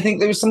I think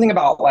there was something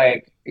about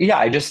like, yeah,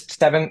 I just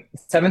seventh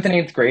and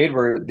eighth grade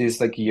were these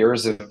like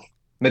years of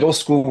middle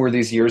school were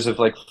these years of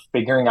like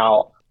figuring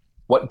out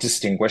what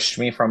distinguished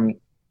me from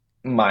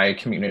my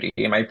community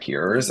and my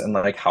peers, and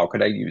like how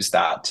could I use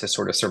that to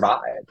sort of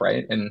survive,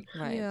 right? And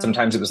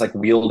sometimes it was like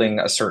wielding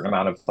a certain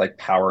amount of like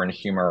power and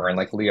humor and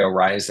like Leo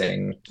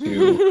rising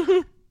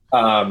to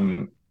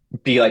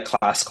be like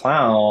class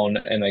clown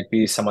and like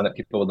be someone that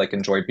people would like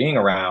enjoy being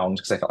around,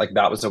 because I felt like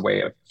that was a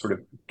way of sort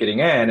of getting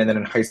in. And then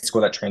in high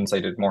school that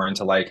translated more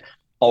into like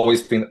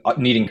always being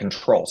needing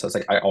control. So it's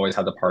like I always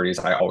had the parties,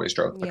 I always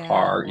drove the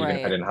car, even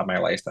if I didn't have my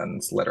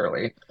license,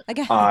 literally.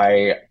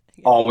 I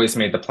always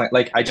made the plan,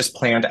 like I just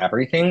planned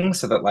everything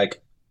so that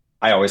like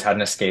I always had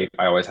an escape,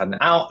 I always had an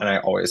out, and I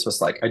always was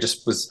like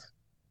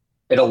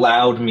it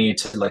allowed me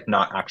to like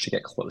not actually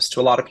get close to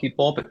a lot of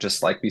people, but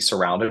just like be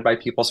surrounded by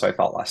people, so I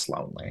felt less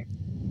lonely.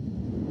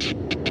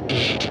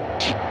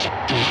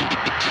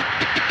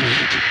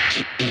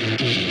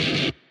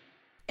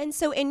 And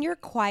so in your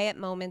quiet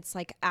moments,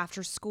 like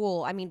after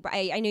school, I mean,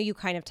 I know you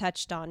kind of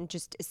touched on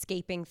just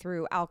escaping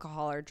through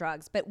alcohol or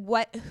drugs, but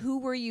who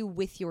were you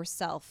with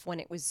yourself when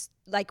it was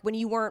like when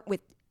you weren't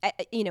with,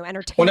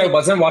 entertainment? When I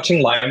wasn't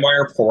watching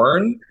LimeWire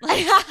porn.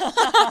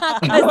 That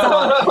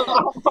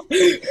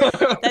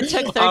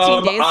took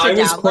 13 days to I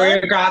was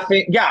download.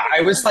 choreographing. Yeah,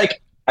 I was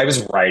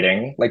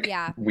writing like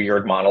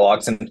weird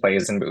monologues and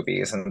plays and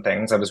movies and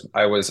things.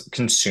 I was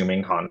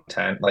consuming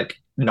content. Like,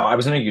 no, I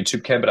wasn't a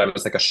YouTube kid, but I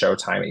was like a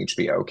Showtime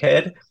HBO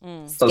kid.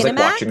 So I was like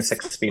watching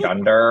 6 Feet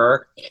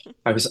Under.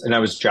 I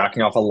was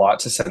jacking off a lot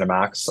to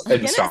Cinemax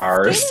and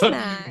Stars.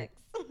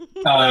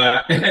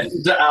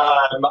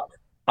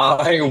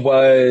 I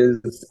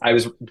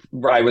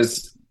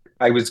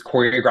was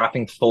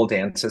choreographing full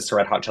dances to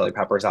Red Hot Chili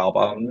Peppers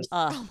albums.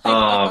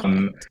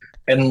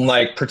 And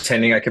like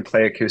pretending I could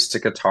play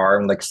acoustic guitar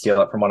and like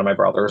steal it from one of my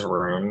brother's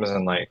rooms.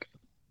 And like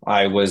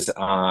I was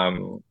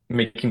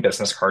making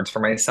business cards for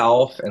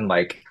myself and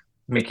like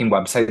making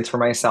websites for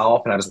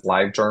myself. And I was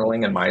live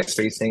journaling and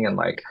MySpacing and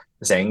like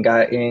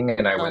Zanga-ing.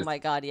 And I was, oh my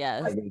God,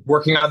 yes. I was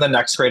working on the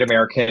Next Great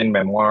American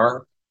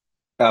memoir.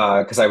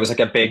 Because I was like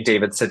a big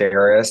David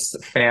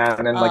Sedaris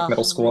fan in like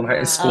middle school and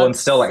high school, and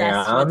still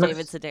am.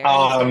 David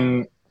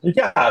Sedaris.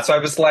 Yeah, so I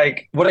was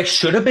like, what I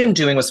should have been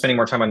doing was spending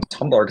more time on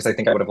Tumblr, because I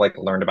think I would have like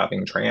learned about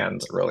being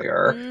trans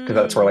earlier, because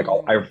that's where like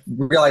I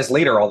realized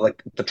later all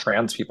like the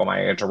trans people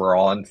my age were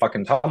all on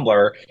fucking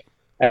Tumblr,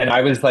 and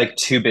I was like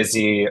too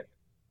busy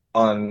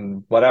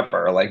on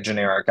whatever, like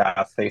generic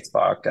ass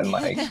Facebook and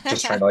like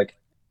just trying to like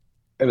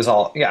it was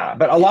all yeah.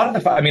 But a lot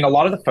of a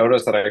lot of the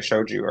photos that I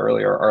showed you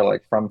earlier are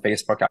like from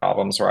Facebook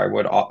albums where I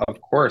would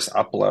of course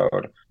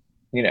upload,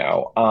 you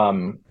know,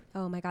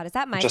 Oh my God, is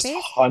that my just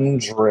face?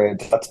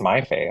 hundreds. That's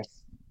my face.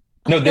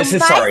 No, this No,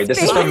 is sorry. MySpace.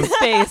 This is from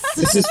Space.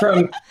 this is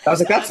from I was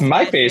like, that's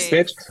my face,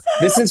 bitch.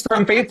 This is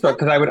from Facebook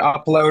because I would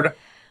upload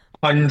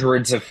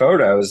hundreds of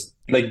photos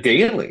like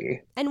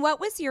daily. And what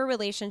was your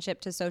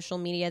relationship to social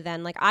media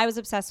then? Like I was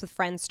obsessed with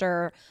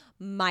Friendster,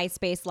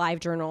 MySpace,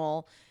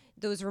 LiveJournal.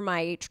 Those were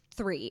my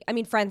three. I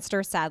mean,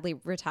 Friendster sadly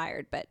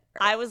retired, but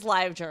I was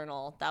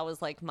LiveJournal. That was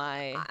like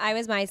my. I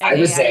was MySpace. I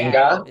was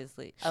Zanga.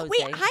 Obviously. Oh,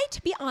 Wait, Zanga.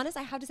 to be honest,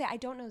 I have to say I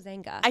don't know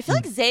Zanga. I feel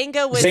like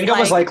Zanga was Zynga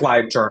was like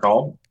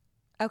LiveJournal.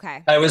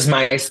 Okay. I was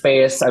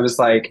MySpace. I was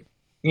like,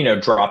 you know,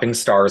 dropping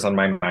stars on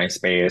my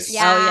MySpace.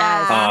 Yeah.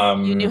 Oh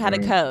yes. You knew how to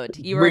code.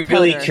 You were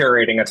really a coder.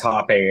 curating a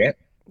top 8.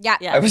 Yeah.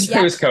 Yeah. I was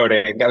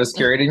coding. I was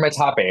curating my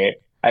top 8.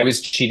 I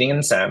was cheating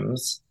in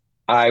Sims.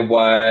 I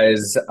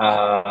was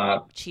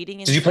cheating.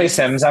 Did you play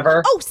Sims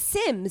ever? Oh,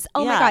 Sims.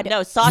 Oh my God.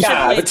 No, Sasha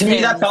Yeah, played but to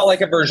me that Sims. felt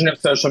like a version of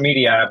social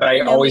media, but I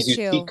No, always me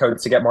used too. cheat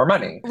codes to get more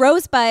money.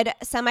 Rosebud,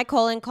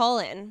 semicolon,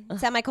 colon,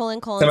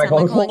 semicolon, colon,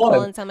 Semicolon, semicolon, colon.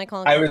 colon,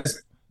 semicolon.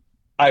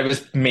 I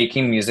was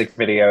making music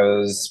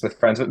videos with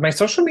friends, but my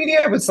social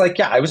media was like,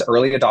 yeah, I was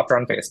early adopter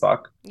on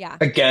Facebook. Yeah.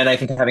 Again, I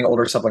think having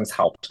older siblings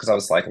helped because I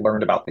was like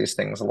learned about these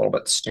things a little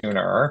bit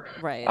sooner.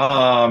 Right.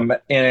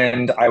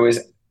 And I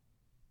was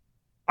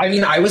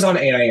on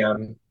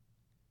AIM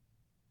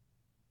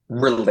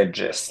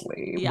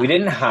religiously. Yeah. We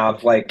didn't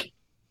have like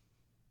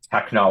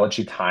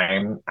technology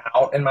time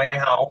out in my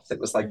house. It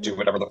was like do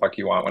whatever the fuck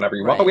you want whenever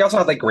you want. But we also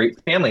had like great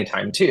family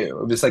time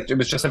too. It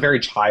was just a very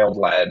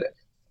child-led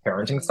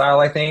parenting style,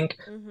 I think.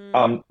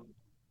 Mm-hmm.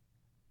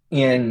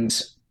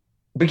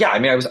 But yeah, I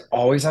mean, I was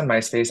always on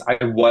MySpace.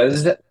 I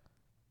was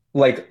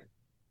like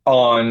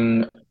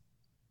on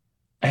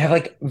I have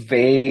like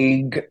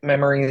vague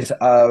memories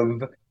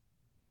of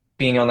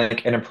being on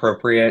like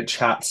inappropriate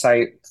chat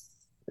sites,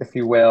 if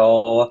you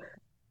will.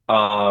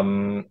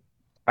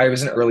 I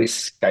was an early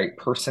Skype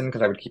person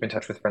because I would keep in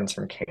touch with friends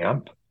from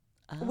camp.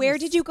 Where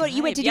did you go? Did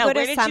you go to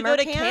where did summer you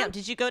go to camp?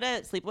 Did you go to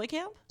sleepaway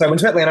camp? So I went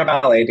to Atlanta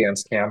Ballet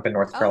Dance Camp in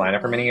North Carolina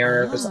for many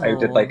years. I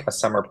did wow. like a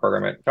summer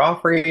program at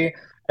Joffrey,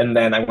 and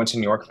then I went to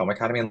New York Film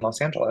Academy in Los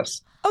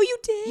Angeles. Oh, you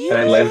did?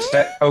 And I lived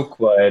at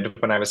Oakwood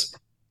when I was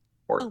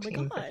Oh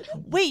 14. my God.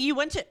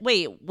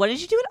 Wait, what did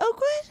you do at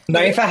Oakwood?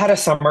 NYFA had a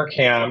summer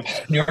camp.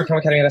 New York Film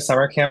Academy had a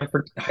summer camp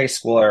for high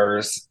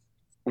schoolers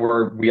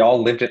where we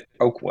all lived at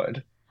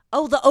Oakwood,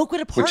 Oh, the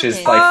Oakwood apartment. which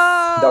is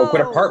like the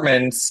Oakwood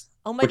Apartments,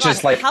 Oh my which God.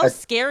 is like How a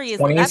scary is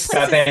that? That place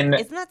 27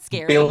 isn't that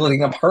scary?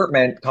 building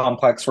apartment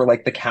complex where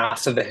like the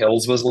cast of The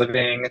Hills was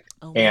living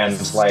Oh my and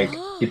God. like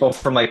people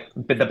from like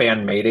the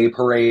band Mayday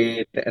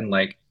Parade and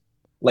like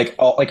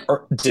all like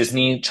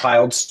Disney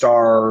child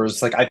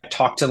stars. Like I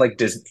talked to like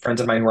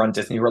friends of mine who were on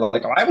Disney who were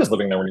like, "Oh, I was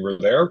living there when you were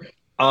there."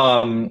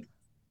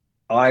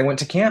 I went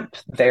to camp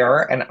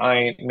there and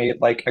I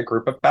made like a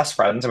group of best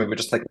friends and we would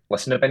just like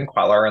listen to Ben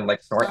Queller and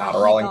like snort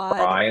Adderall and God.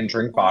 cry and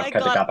drink Oh my vodka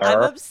God,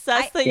 together. I'm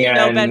obsessed that you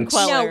know Ben And-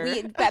 Queller.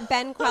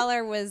 Ben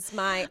Queller was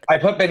my. I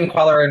put Ben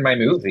Queller in my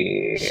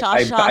movie. Sha,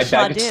 I sha,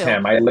 begged do.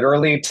 him. I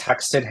literally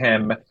texted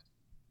him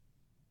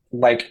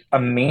like a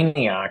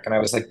maniac, and I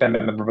was like,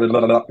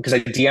 because I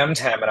DM'd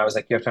him, and I was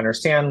like, you have to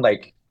understand,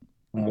 like,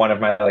 one of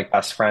my like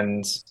best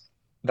friends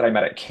that I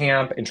met at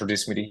camp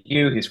introduced me to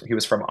you. He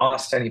was from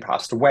Austin. He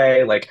passed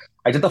away. Like,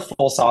 I did the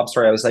full sob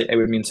story. I was like, it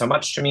would mean so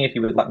much to me if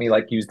you would let me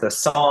like use this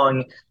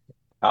song.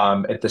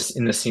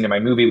 In the scene of my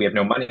movie, we have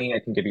no money. I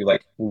can give you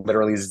like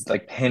literally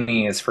like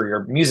pennies for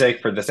your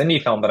music for this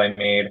indie film that I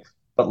made.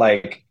 But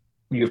like,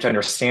 you have to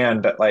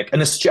understand that like,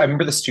 and I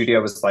remember the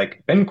studio was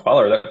like, Ben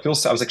Queller. That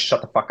feels. I was like,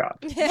 shut the fuck up.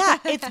 Yeah,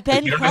 it's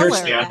Ben You don't Queller.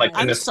 understand like the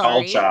I'm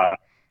nostalgia. sorry.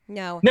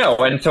 No. No,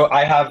 and so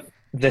I have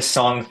this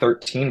song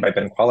 13 by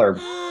Ben Queller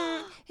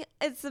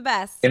It's the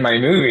best. in my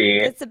movie,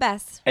 It's the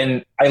best.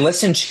 and I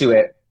listen to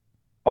it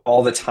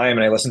all the time,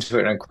 and I listen to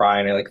it and I cry,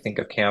 and I like think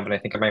of camp, and I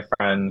think of my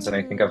friends, and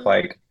I think of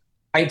like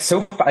I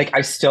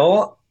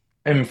still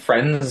am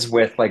friends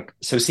with like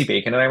Sosie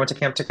Bacon and I went to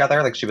camp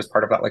together. Like she was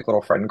part of that like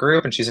little friend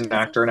group, and she's an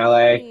actor in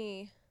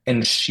LA,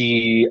 and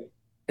she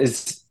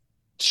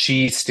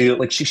still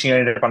like she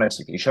ended up on a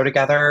TV show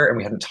together, and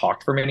we hadn't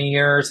talked for many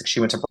years. Like she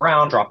went to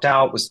Brown, dropped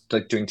out, was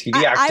like doing TV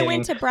I acting.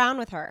 went to Brown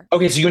with her.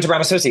 Okay, so you went to Brown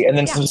with Sosie, and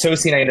then Yeah.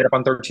 Sosie and I ended up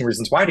on 13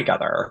 Reasons Why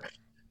together.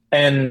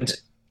 And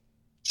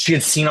she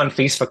had seen on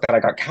Facebook that I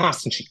got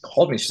cast, and she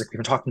called me. She's like, "We've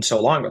been talking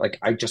so long, but like,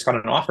 I just got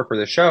an offer for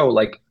the show.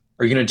 Like,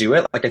 are you gonna do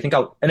it?" Like, I think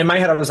I'll. And in my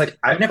head, I was like,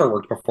 I've never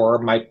worked before.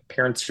 My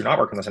parents do not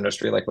work in this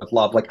industry. Like with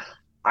love, like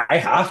I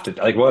have to.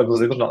 Like, well, it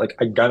was not like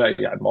I gotta.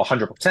 Yeah, I'm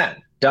 100%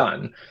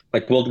 done.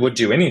 Like, would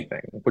do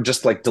anything. Would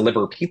just like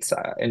deliver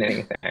pizza and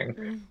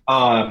anything.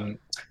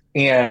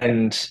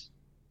 And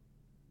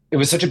it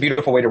was such a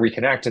beautiful way to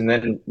reconnect. And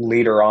then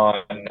later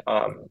on,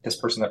 this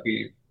person that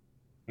we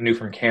knew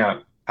from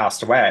camp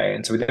passed away,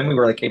 and so then we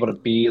were like able to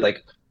be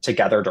like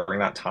together during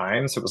that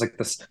time. So it was like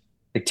this,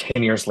 like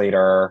 10 years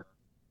later,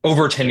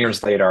 over 10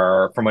 years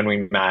later from when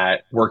we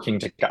met, working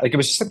together. Like, it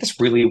was just like this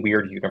really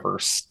weird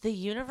universe. The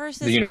universe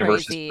The is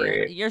universe is crazy.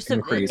 great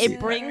and crazy. It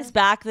brings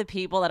back the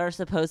people that are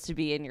supposed to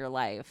be in your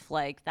life.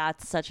 Like,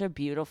 that's such a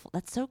beautiful,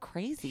 that's so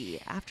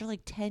crazy. After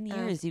like 10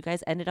 years, you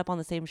guys ended up on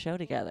the same show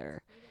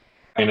together.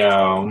 I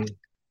know.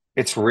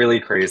 It's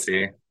really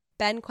crazy.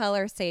 Ben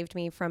Queller saved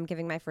me from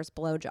giving my first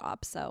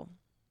blowjob. So,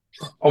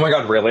 Oh my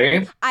God,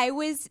 really? I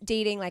was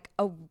dating like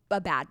a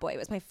bad boy. It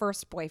was my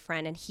first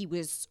boyfriend, and he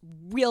was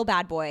real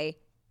bad boy.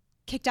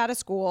 Kicked out of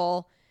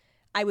school.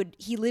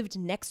 He lived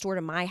next door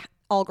to my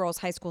all girls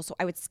high school, so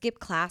I would skip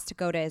class to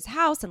go to his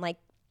house and like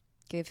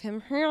give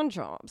him hand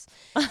jobs.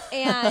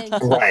 And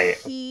Right.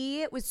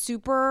 he was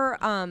super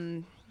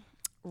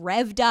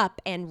revved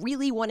up and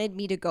really wanted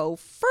me to go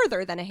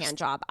further than a hand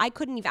job. I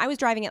was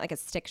driving it like a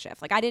stick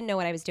shift. Like, I didn't know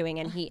what I was doing,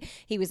 and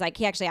he was like,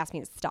 he actually asked me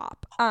to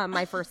stop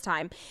my first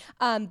time.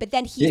 But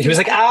then he was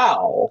like,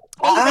 ow.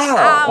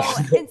 Ow.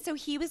 And so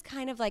he was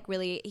kind of like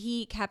really,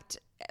 he kept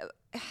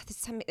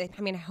this time,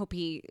 I mean,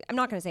 I'm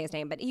not going to say his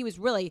name, but he was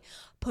really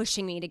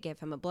pushing me to give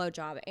him a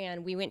blowjob.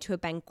 And we went to a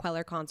Ben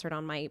Queller concert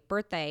on my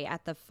birthday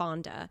at the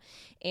Fonda.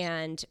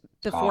 And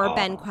before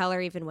Ben Queller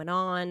even went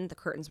on, the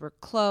curtains were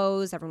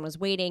closed. Everyone was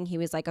waiting. He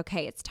was like,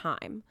 okay, it's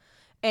time.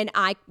 And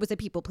I was a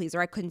people pleaser.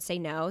 I couldn't say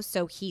no.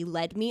 So he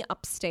led me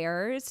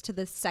upstairs to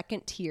the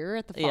second tier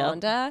at the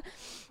Fonda.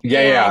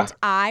 Yeah. And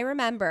I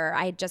remember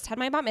I had just had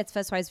my bat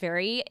mitzvah, so I was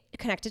very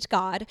connected to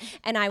God.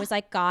 And I was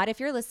like, God, if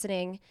you're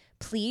listening,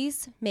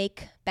 please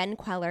make Ben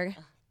Queller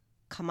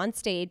come on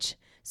stage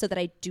so that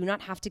I do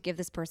not have to give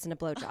this person a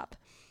blowjob.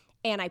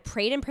 And I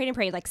prayed and prayed and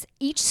prayed. Like,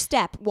 each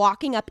step,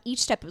 walking up each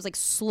step, it was like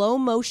slow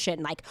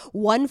motion, like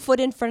one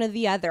foot in front of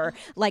the other,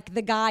 like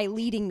the guy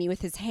leading me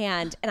with his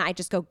hand. And I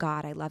just go,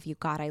 God, I love you.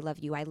 God, I love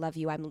you. I love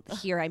you. I'm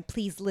here.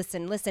 Please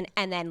listen.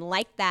 And then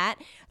like that,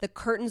 the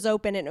curtains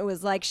open and it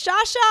was like,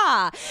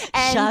 Shasha.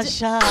 And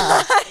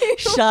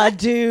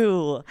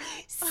Shadu.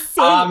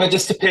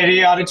 Just a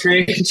pity on a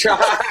train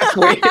track,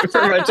 waiting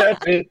for my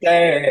judgment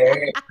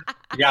day.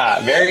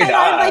 Yeah, very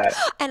nice.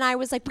 And I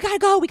was like, we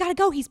gotta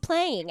go. He's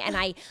playing. And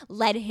I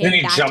led him. Then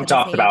he back jumped to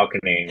off the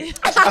balcony.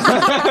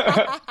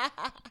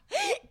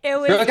 It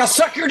was. You're like, I'll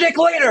suck your dick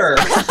later.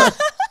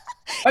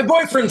 My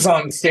boyfriend's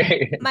on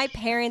stage. My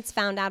parents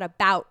found out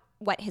about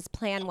what his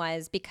plan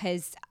was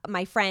because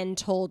my friend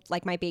told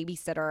like my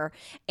babysitter,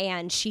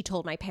 and she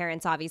told my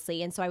parents,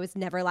 obviously. And so I was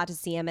never allowed to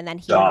see him. And then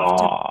he went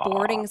off to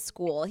boarding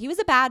school. He was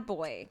a bad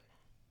boy.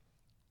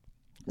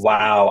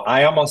 Wow,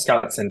 I almost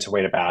got sent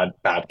away to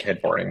bad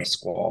kid boarding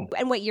school.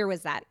 And what year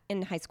was that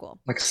in high school?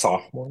 Like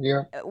sophomore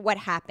year. What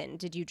happened?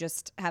 Did you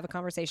just have a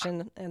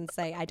conversation and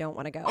say, I don't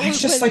want to go?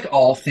 It's just like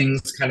all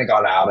things kind of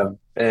got out of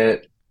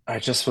it. I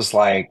just was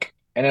like,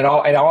 and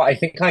I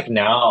think like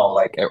now,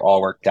 like it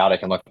all worked out. I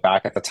can look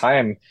back at the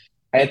time.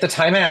 I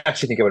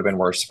actually think it would have been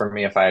worse for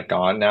me if I had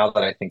gone, now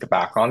that I think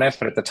back on it.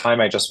 But at the time,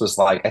 I just was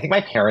like, I think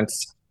my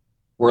parents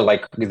were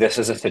like, this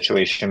is a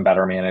situation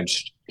better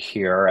managed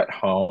here at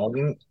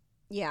home.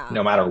 Yeah.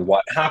 No matter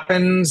what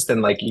happens,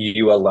 than like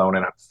you alone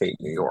in upstate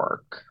New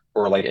York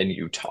or like in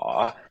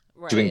Utah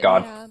doing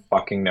God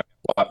fucking know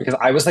what. Because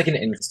I was like an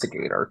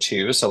instigator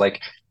too. So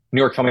like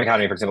New York Film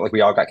Academy, for example, like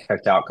we all got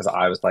kicked out because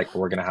I was like,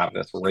 we're gonna have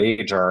this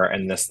rager,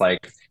 and this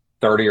like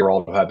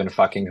 30-year-old who had been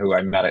fucking, who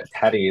I met at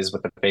Teddy's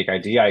with the fake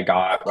ID I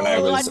got when I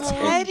was in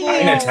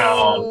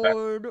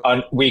Chinatown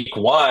on week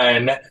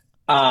 1.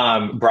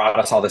 Brought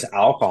us all this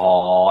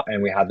alcohol,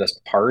 and we had this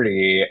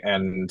party,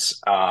 and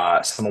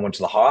someone went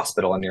to the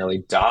hospital and nearly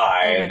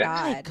died. Oh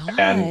my God.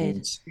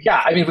 And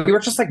yeah, I mean, we were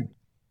just like,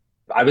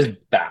 I was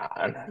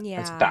bad. Yeah.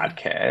 I was a bad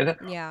kid.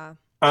 Yeah.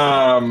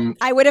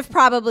 I would have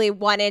probably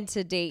wanted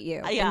to date you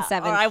in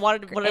seventh. Or I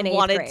would have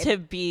wanted to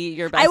be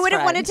your best I would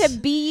have friend. wanted to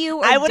be you.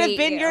 Or I would have date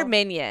been you. your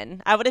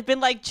minion. I would have been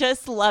like,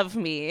 just love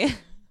me.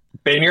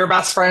 been your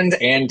best friend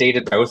and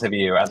dated both of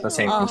you at the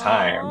same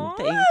time.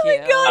 Thank you. Oh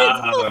my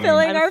God, it's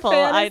fulfilling our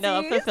fantasy. I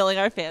know, fulfilling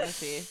our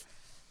fantasy.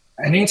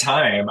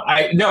 Anytime.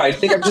 I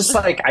think I'm just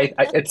like,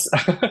 it's,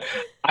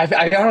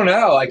 I don't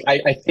know. Like,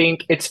 I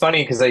think it's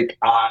funny because like,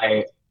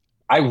 I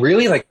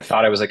really like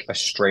thought I was like a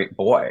straight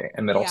boy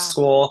in middle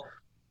school.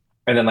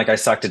 And then like I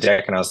sucked a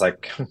dick and I was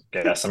like,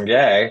 guess I'm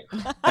gay.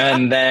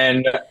 and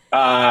then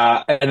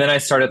I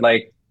started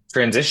like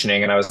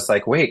transitioning and I was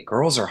like, wait,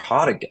 girls are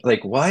hot again.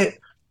 Like what?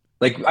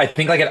 Like, I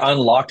think like it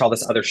unlocked all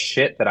this other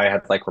shit that I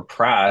had like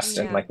repressed.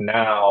 And like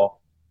now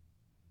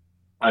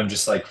I'm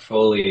just like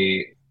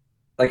fully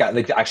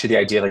like actually the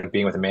idea of like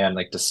being with a man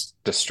like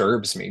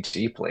disturbs me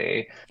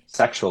deeply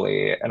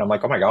sexually. And I'm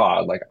like, oh my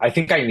God, like I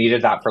think I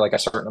needed that for like a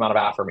certain amount of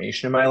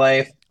affirmation in my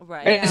life.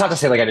 Right. And it's not to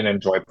say like I didn't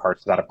enjoy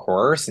parts of that, of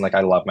course. And like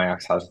I love my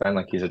ex-husband,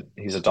 like he's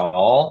a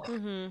doll.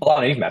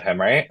 Alana, you've met him,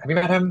 right? Have you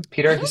met him,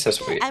 Peter? He's so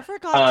sweet. I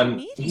forgot to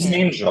meet him. He's an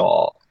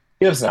angel.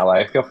 He lives in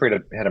LA. Feel free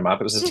to hit him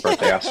up. It was his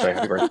birthday yesterday.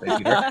 Happy birthday,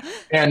 Peter.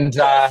 And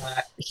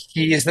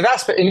he's the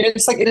best. But and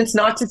it's like, and it's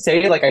not to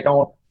say like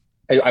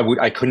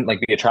I couldn't like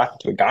be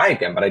attracted to a guy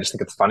again, but I just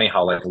think it's funny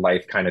how like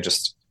life kind of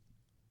just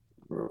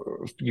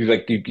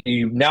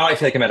you now I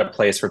feel like I'm at a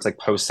place where it's like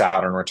post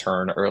Saturn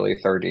return, early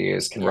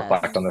 30s, can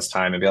reflect on this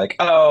time and be like,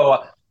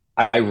 oh,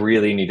 I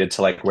really needed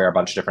to like wear a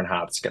bunch of different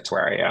hats to get to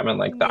where I am, and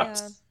like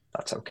that's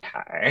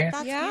okay.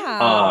 That's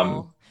Yeah.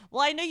 beautiful.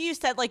 Well, I know you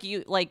said like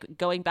you like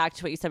going back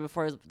to what you said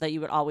before that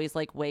you would always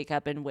like wake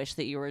up and wish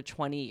that you were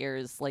 20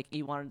 years, like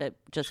you wanted to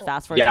just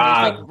fast forward.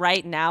 Yeah. Like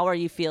right now, are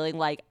you feeling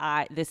like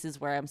this is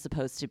where I'm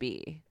supposed to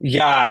be?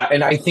 Yeah,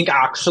 and I think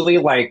actually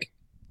like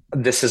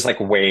this is like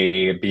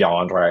way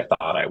beyond where I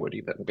thought I would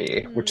even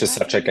be, which is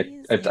such like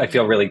I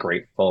feel really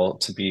grateful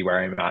to be where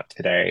I'm at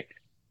today.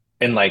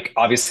 And like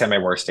obviously on my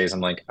worst days,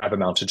 I'm like, I've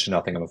amounted to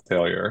nothing. I'm a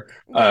failure.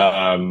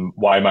 Why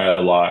am I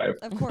alive?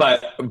 Of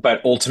course.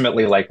 But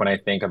ultimately, like when I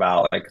think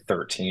about like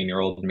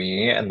 13-year-old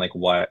me and like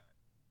what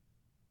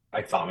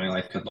I thought my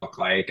life could look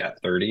like at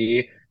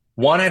 30,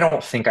 one, I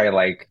don't think I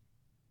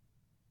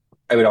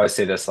would always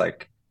say this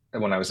like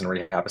when I was in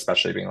rehab,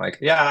 especially being like,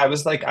 yeah, I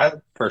was like, I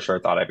for sure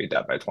thought I'd be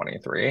dead by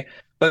 23.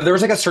 But there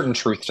was like a certain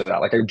truth to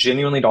that. Like I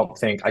genuinely don't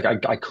think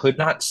I could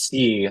not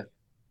see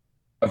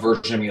a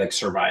version of me like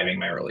surviving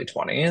my early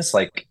 20s,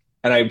 like,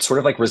 and I sort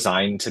of like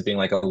resigned to being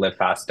like a live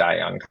fast die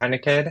young kind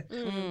of kid,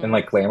 and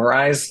like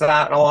glamorized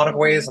that in a lot of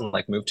ways, and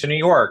like moved to New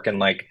York and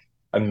like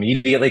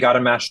immediately got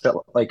enmeshed at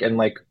like in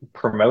like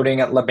promoting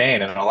at Lebain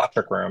in an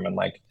electric room, and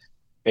like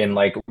in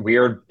like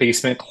weird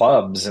basement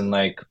clubs, and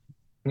like,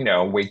 you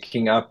know,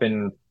 waking up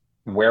in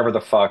wherever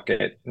the fuck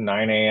at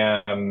 9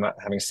 a.m.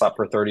 having slept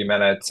for 30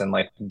 minutes and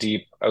like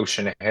deep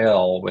Ocean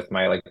Hill with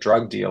my like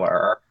drug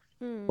dealer.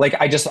 Like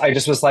I just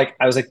was like,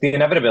 I was like, the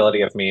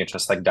inevitability of me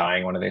just like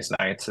dying one of these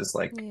nights is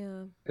like,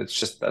 that's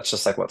just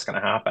like what's gonna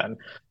happen.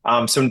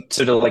 So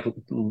to like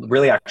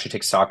really actually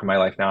take stock in my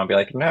life now and be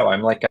like, no,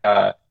 I'm like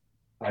I'm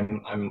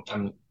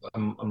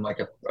like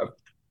a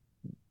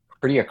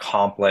pretty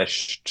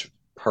accomplished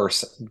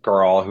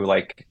girl who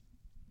like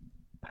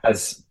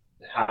has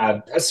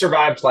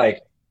survived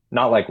like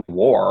not like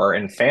war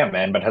and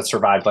famine, but has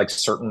survived like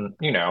certain,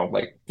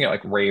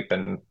 like rape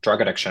and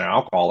drug addiction and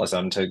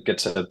alcoholism to get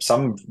to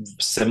some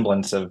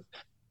semblance of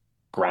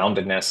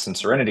groundedness and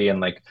serenity, and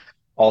like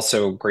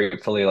also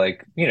gratefully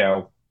like,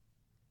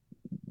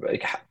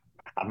 like have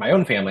my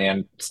own family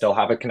and still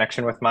have a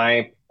connection with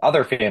my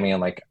other family, and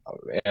like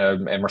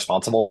am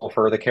responsible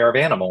for the care of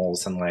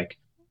animals, and like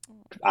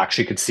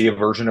actually could see a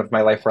version of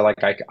my life where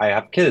like I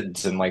have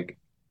kids, and like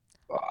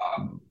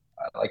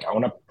I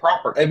want a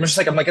proper, I'm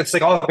like, it's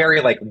like all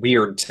very like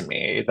weird to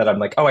me that I'm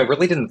like, oh, I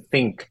really didn't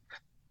think,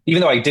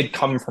 even though I did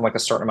come from like a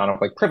certain amount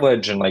of like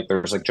privilege, and like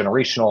there's like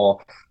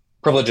generational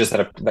privileges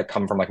that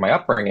come from like my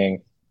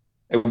upbringing,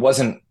 it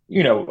wasn't,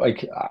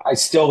 like I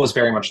still was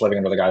very much living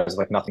under the guise of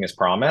like nothing is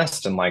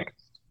promised, and like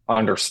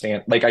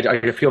understand, like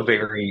I feel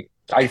very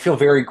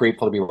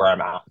grateful to be where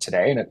I'm at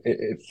today, and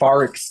it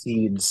far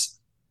exceeds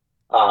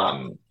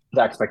the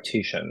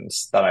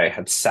expectations that I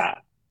had set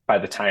by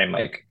the time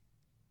like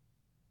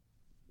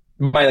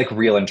my like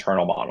real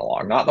internal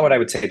monologue, not what I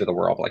would say to the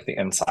world, but like the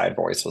inside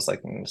voice was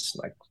like,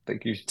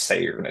 like you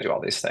say you're gonna do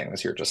all these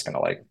things, you're just gonna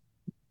like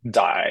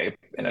die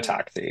in a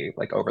taxi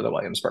like over the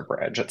Williamsburg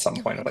Bridge at some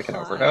point of like an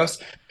overdose.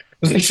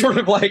 It was sort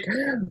of like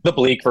the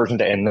bleak version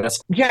to end this.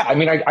 Yeah, I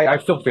mean, I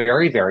feel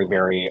very, very,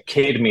 very,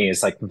 kid me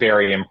is like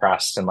very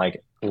impressed and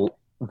like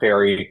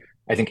very,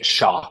 I think,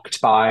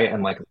 shocked by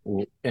and like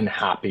and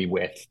happy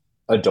with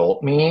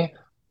adult me.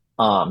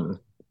 And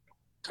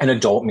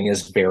adult me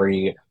is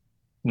very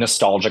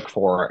nostalgic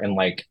for and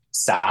like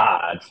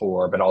sad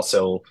for, but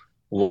also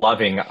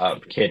loving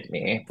of kid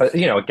me. But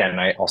again,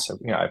 I also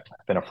I've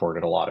been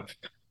afforded a lot of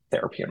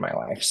therapy in my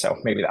life, so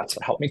maybe that's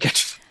what helped me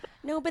get.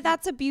 No, but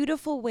that's a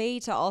beautiful way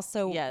to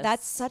also. Yes.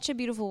 That's such a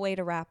beautiful way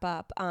to wrap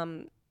up.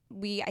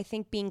 I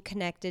think being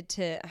connected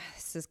to,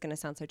 this is going to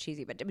sound so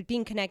cheesy, but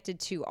being connected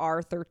to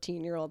our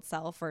 13-year-old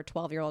self or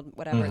 12-year-old,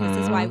 whatever. This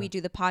is why we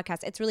do the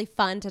podcast. It's really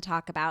fun to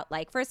talk about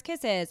like first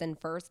kisses and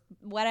first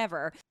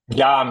whatever.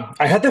 Yeah,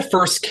 I had the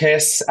first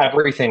kiss,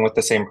 everything with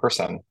the same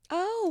person.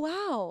 Oh,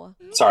 wow.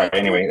 Sorry,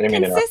 anyway, I didn't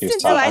mean to interrupt you.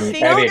 So I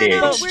think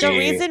ADHD. the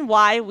reason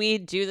why we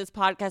do this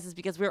podcast is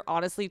because we're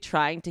honestly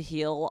trying to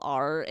heal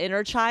our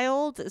inner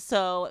child.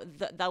 So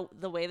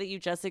the way that you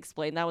just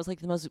explained that was like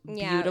the most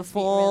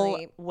beautiful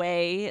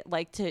way,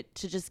 like to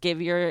just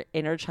give your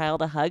inner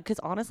child a hug. Because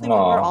honestly, we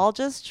were all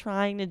just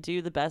trying to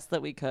do the best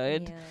that we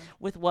could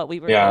with what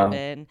we were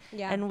given.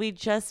 Yeah. And we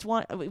just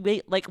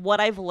like what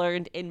I've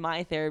learned in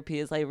my therapy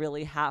is I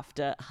really have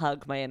to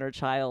hug my inner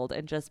child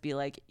and just be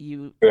like,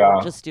 you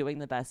are just doing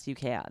the best you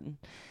can.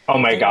 Oh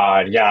my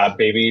God. Yeah.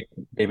 Baby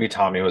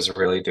Tommy was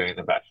really doing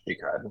the best she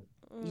could.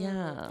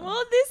 Yeah.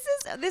 Well, this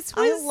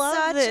was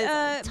such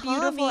a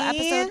beautiful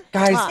episode.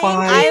 Guys,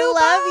 bye.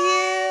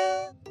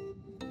 I love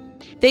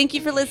you. Thank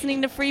you for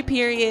listening to Free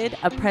Period,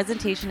 a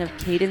presentation of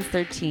Cadence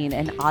 13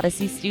 and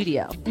Odyssey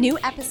Studio. New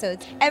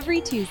episodes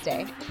every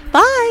Tuesday.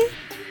 Bye.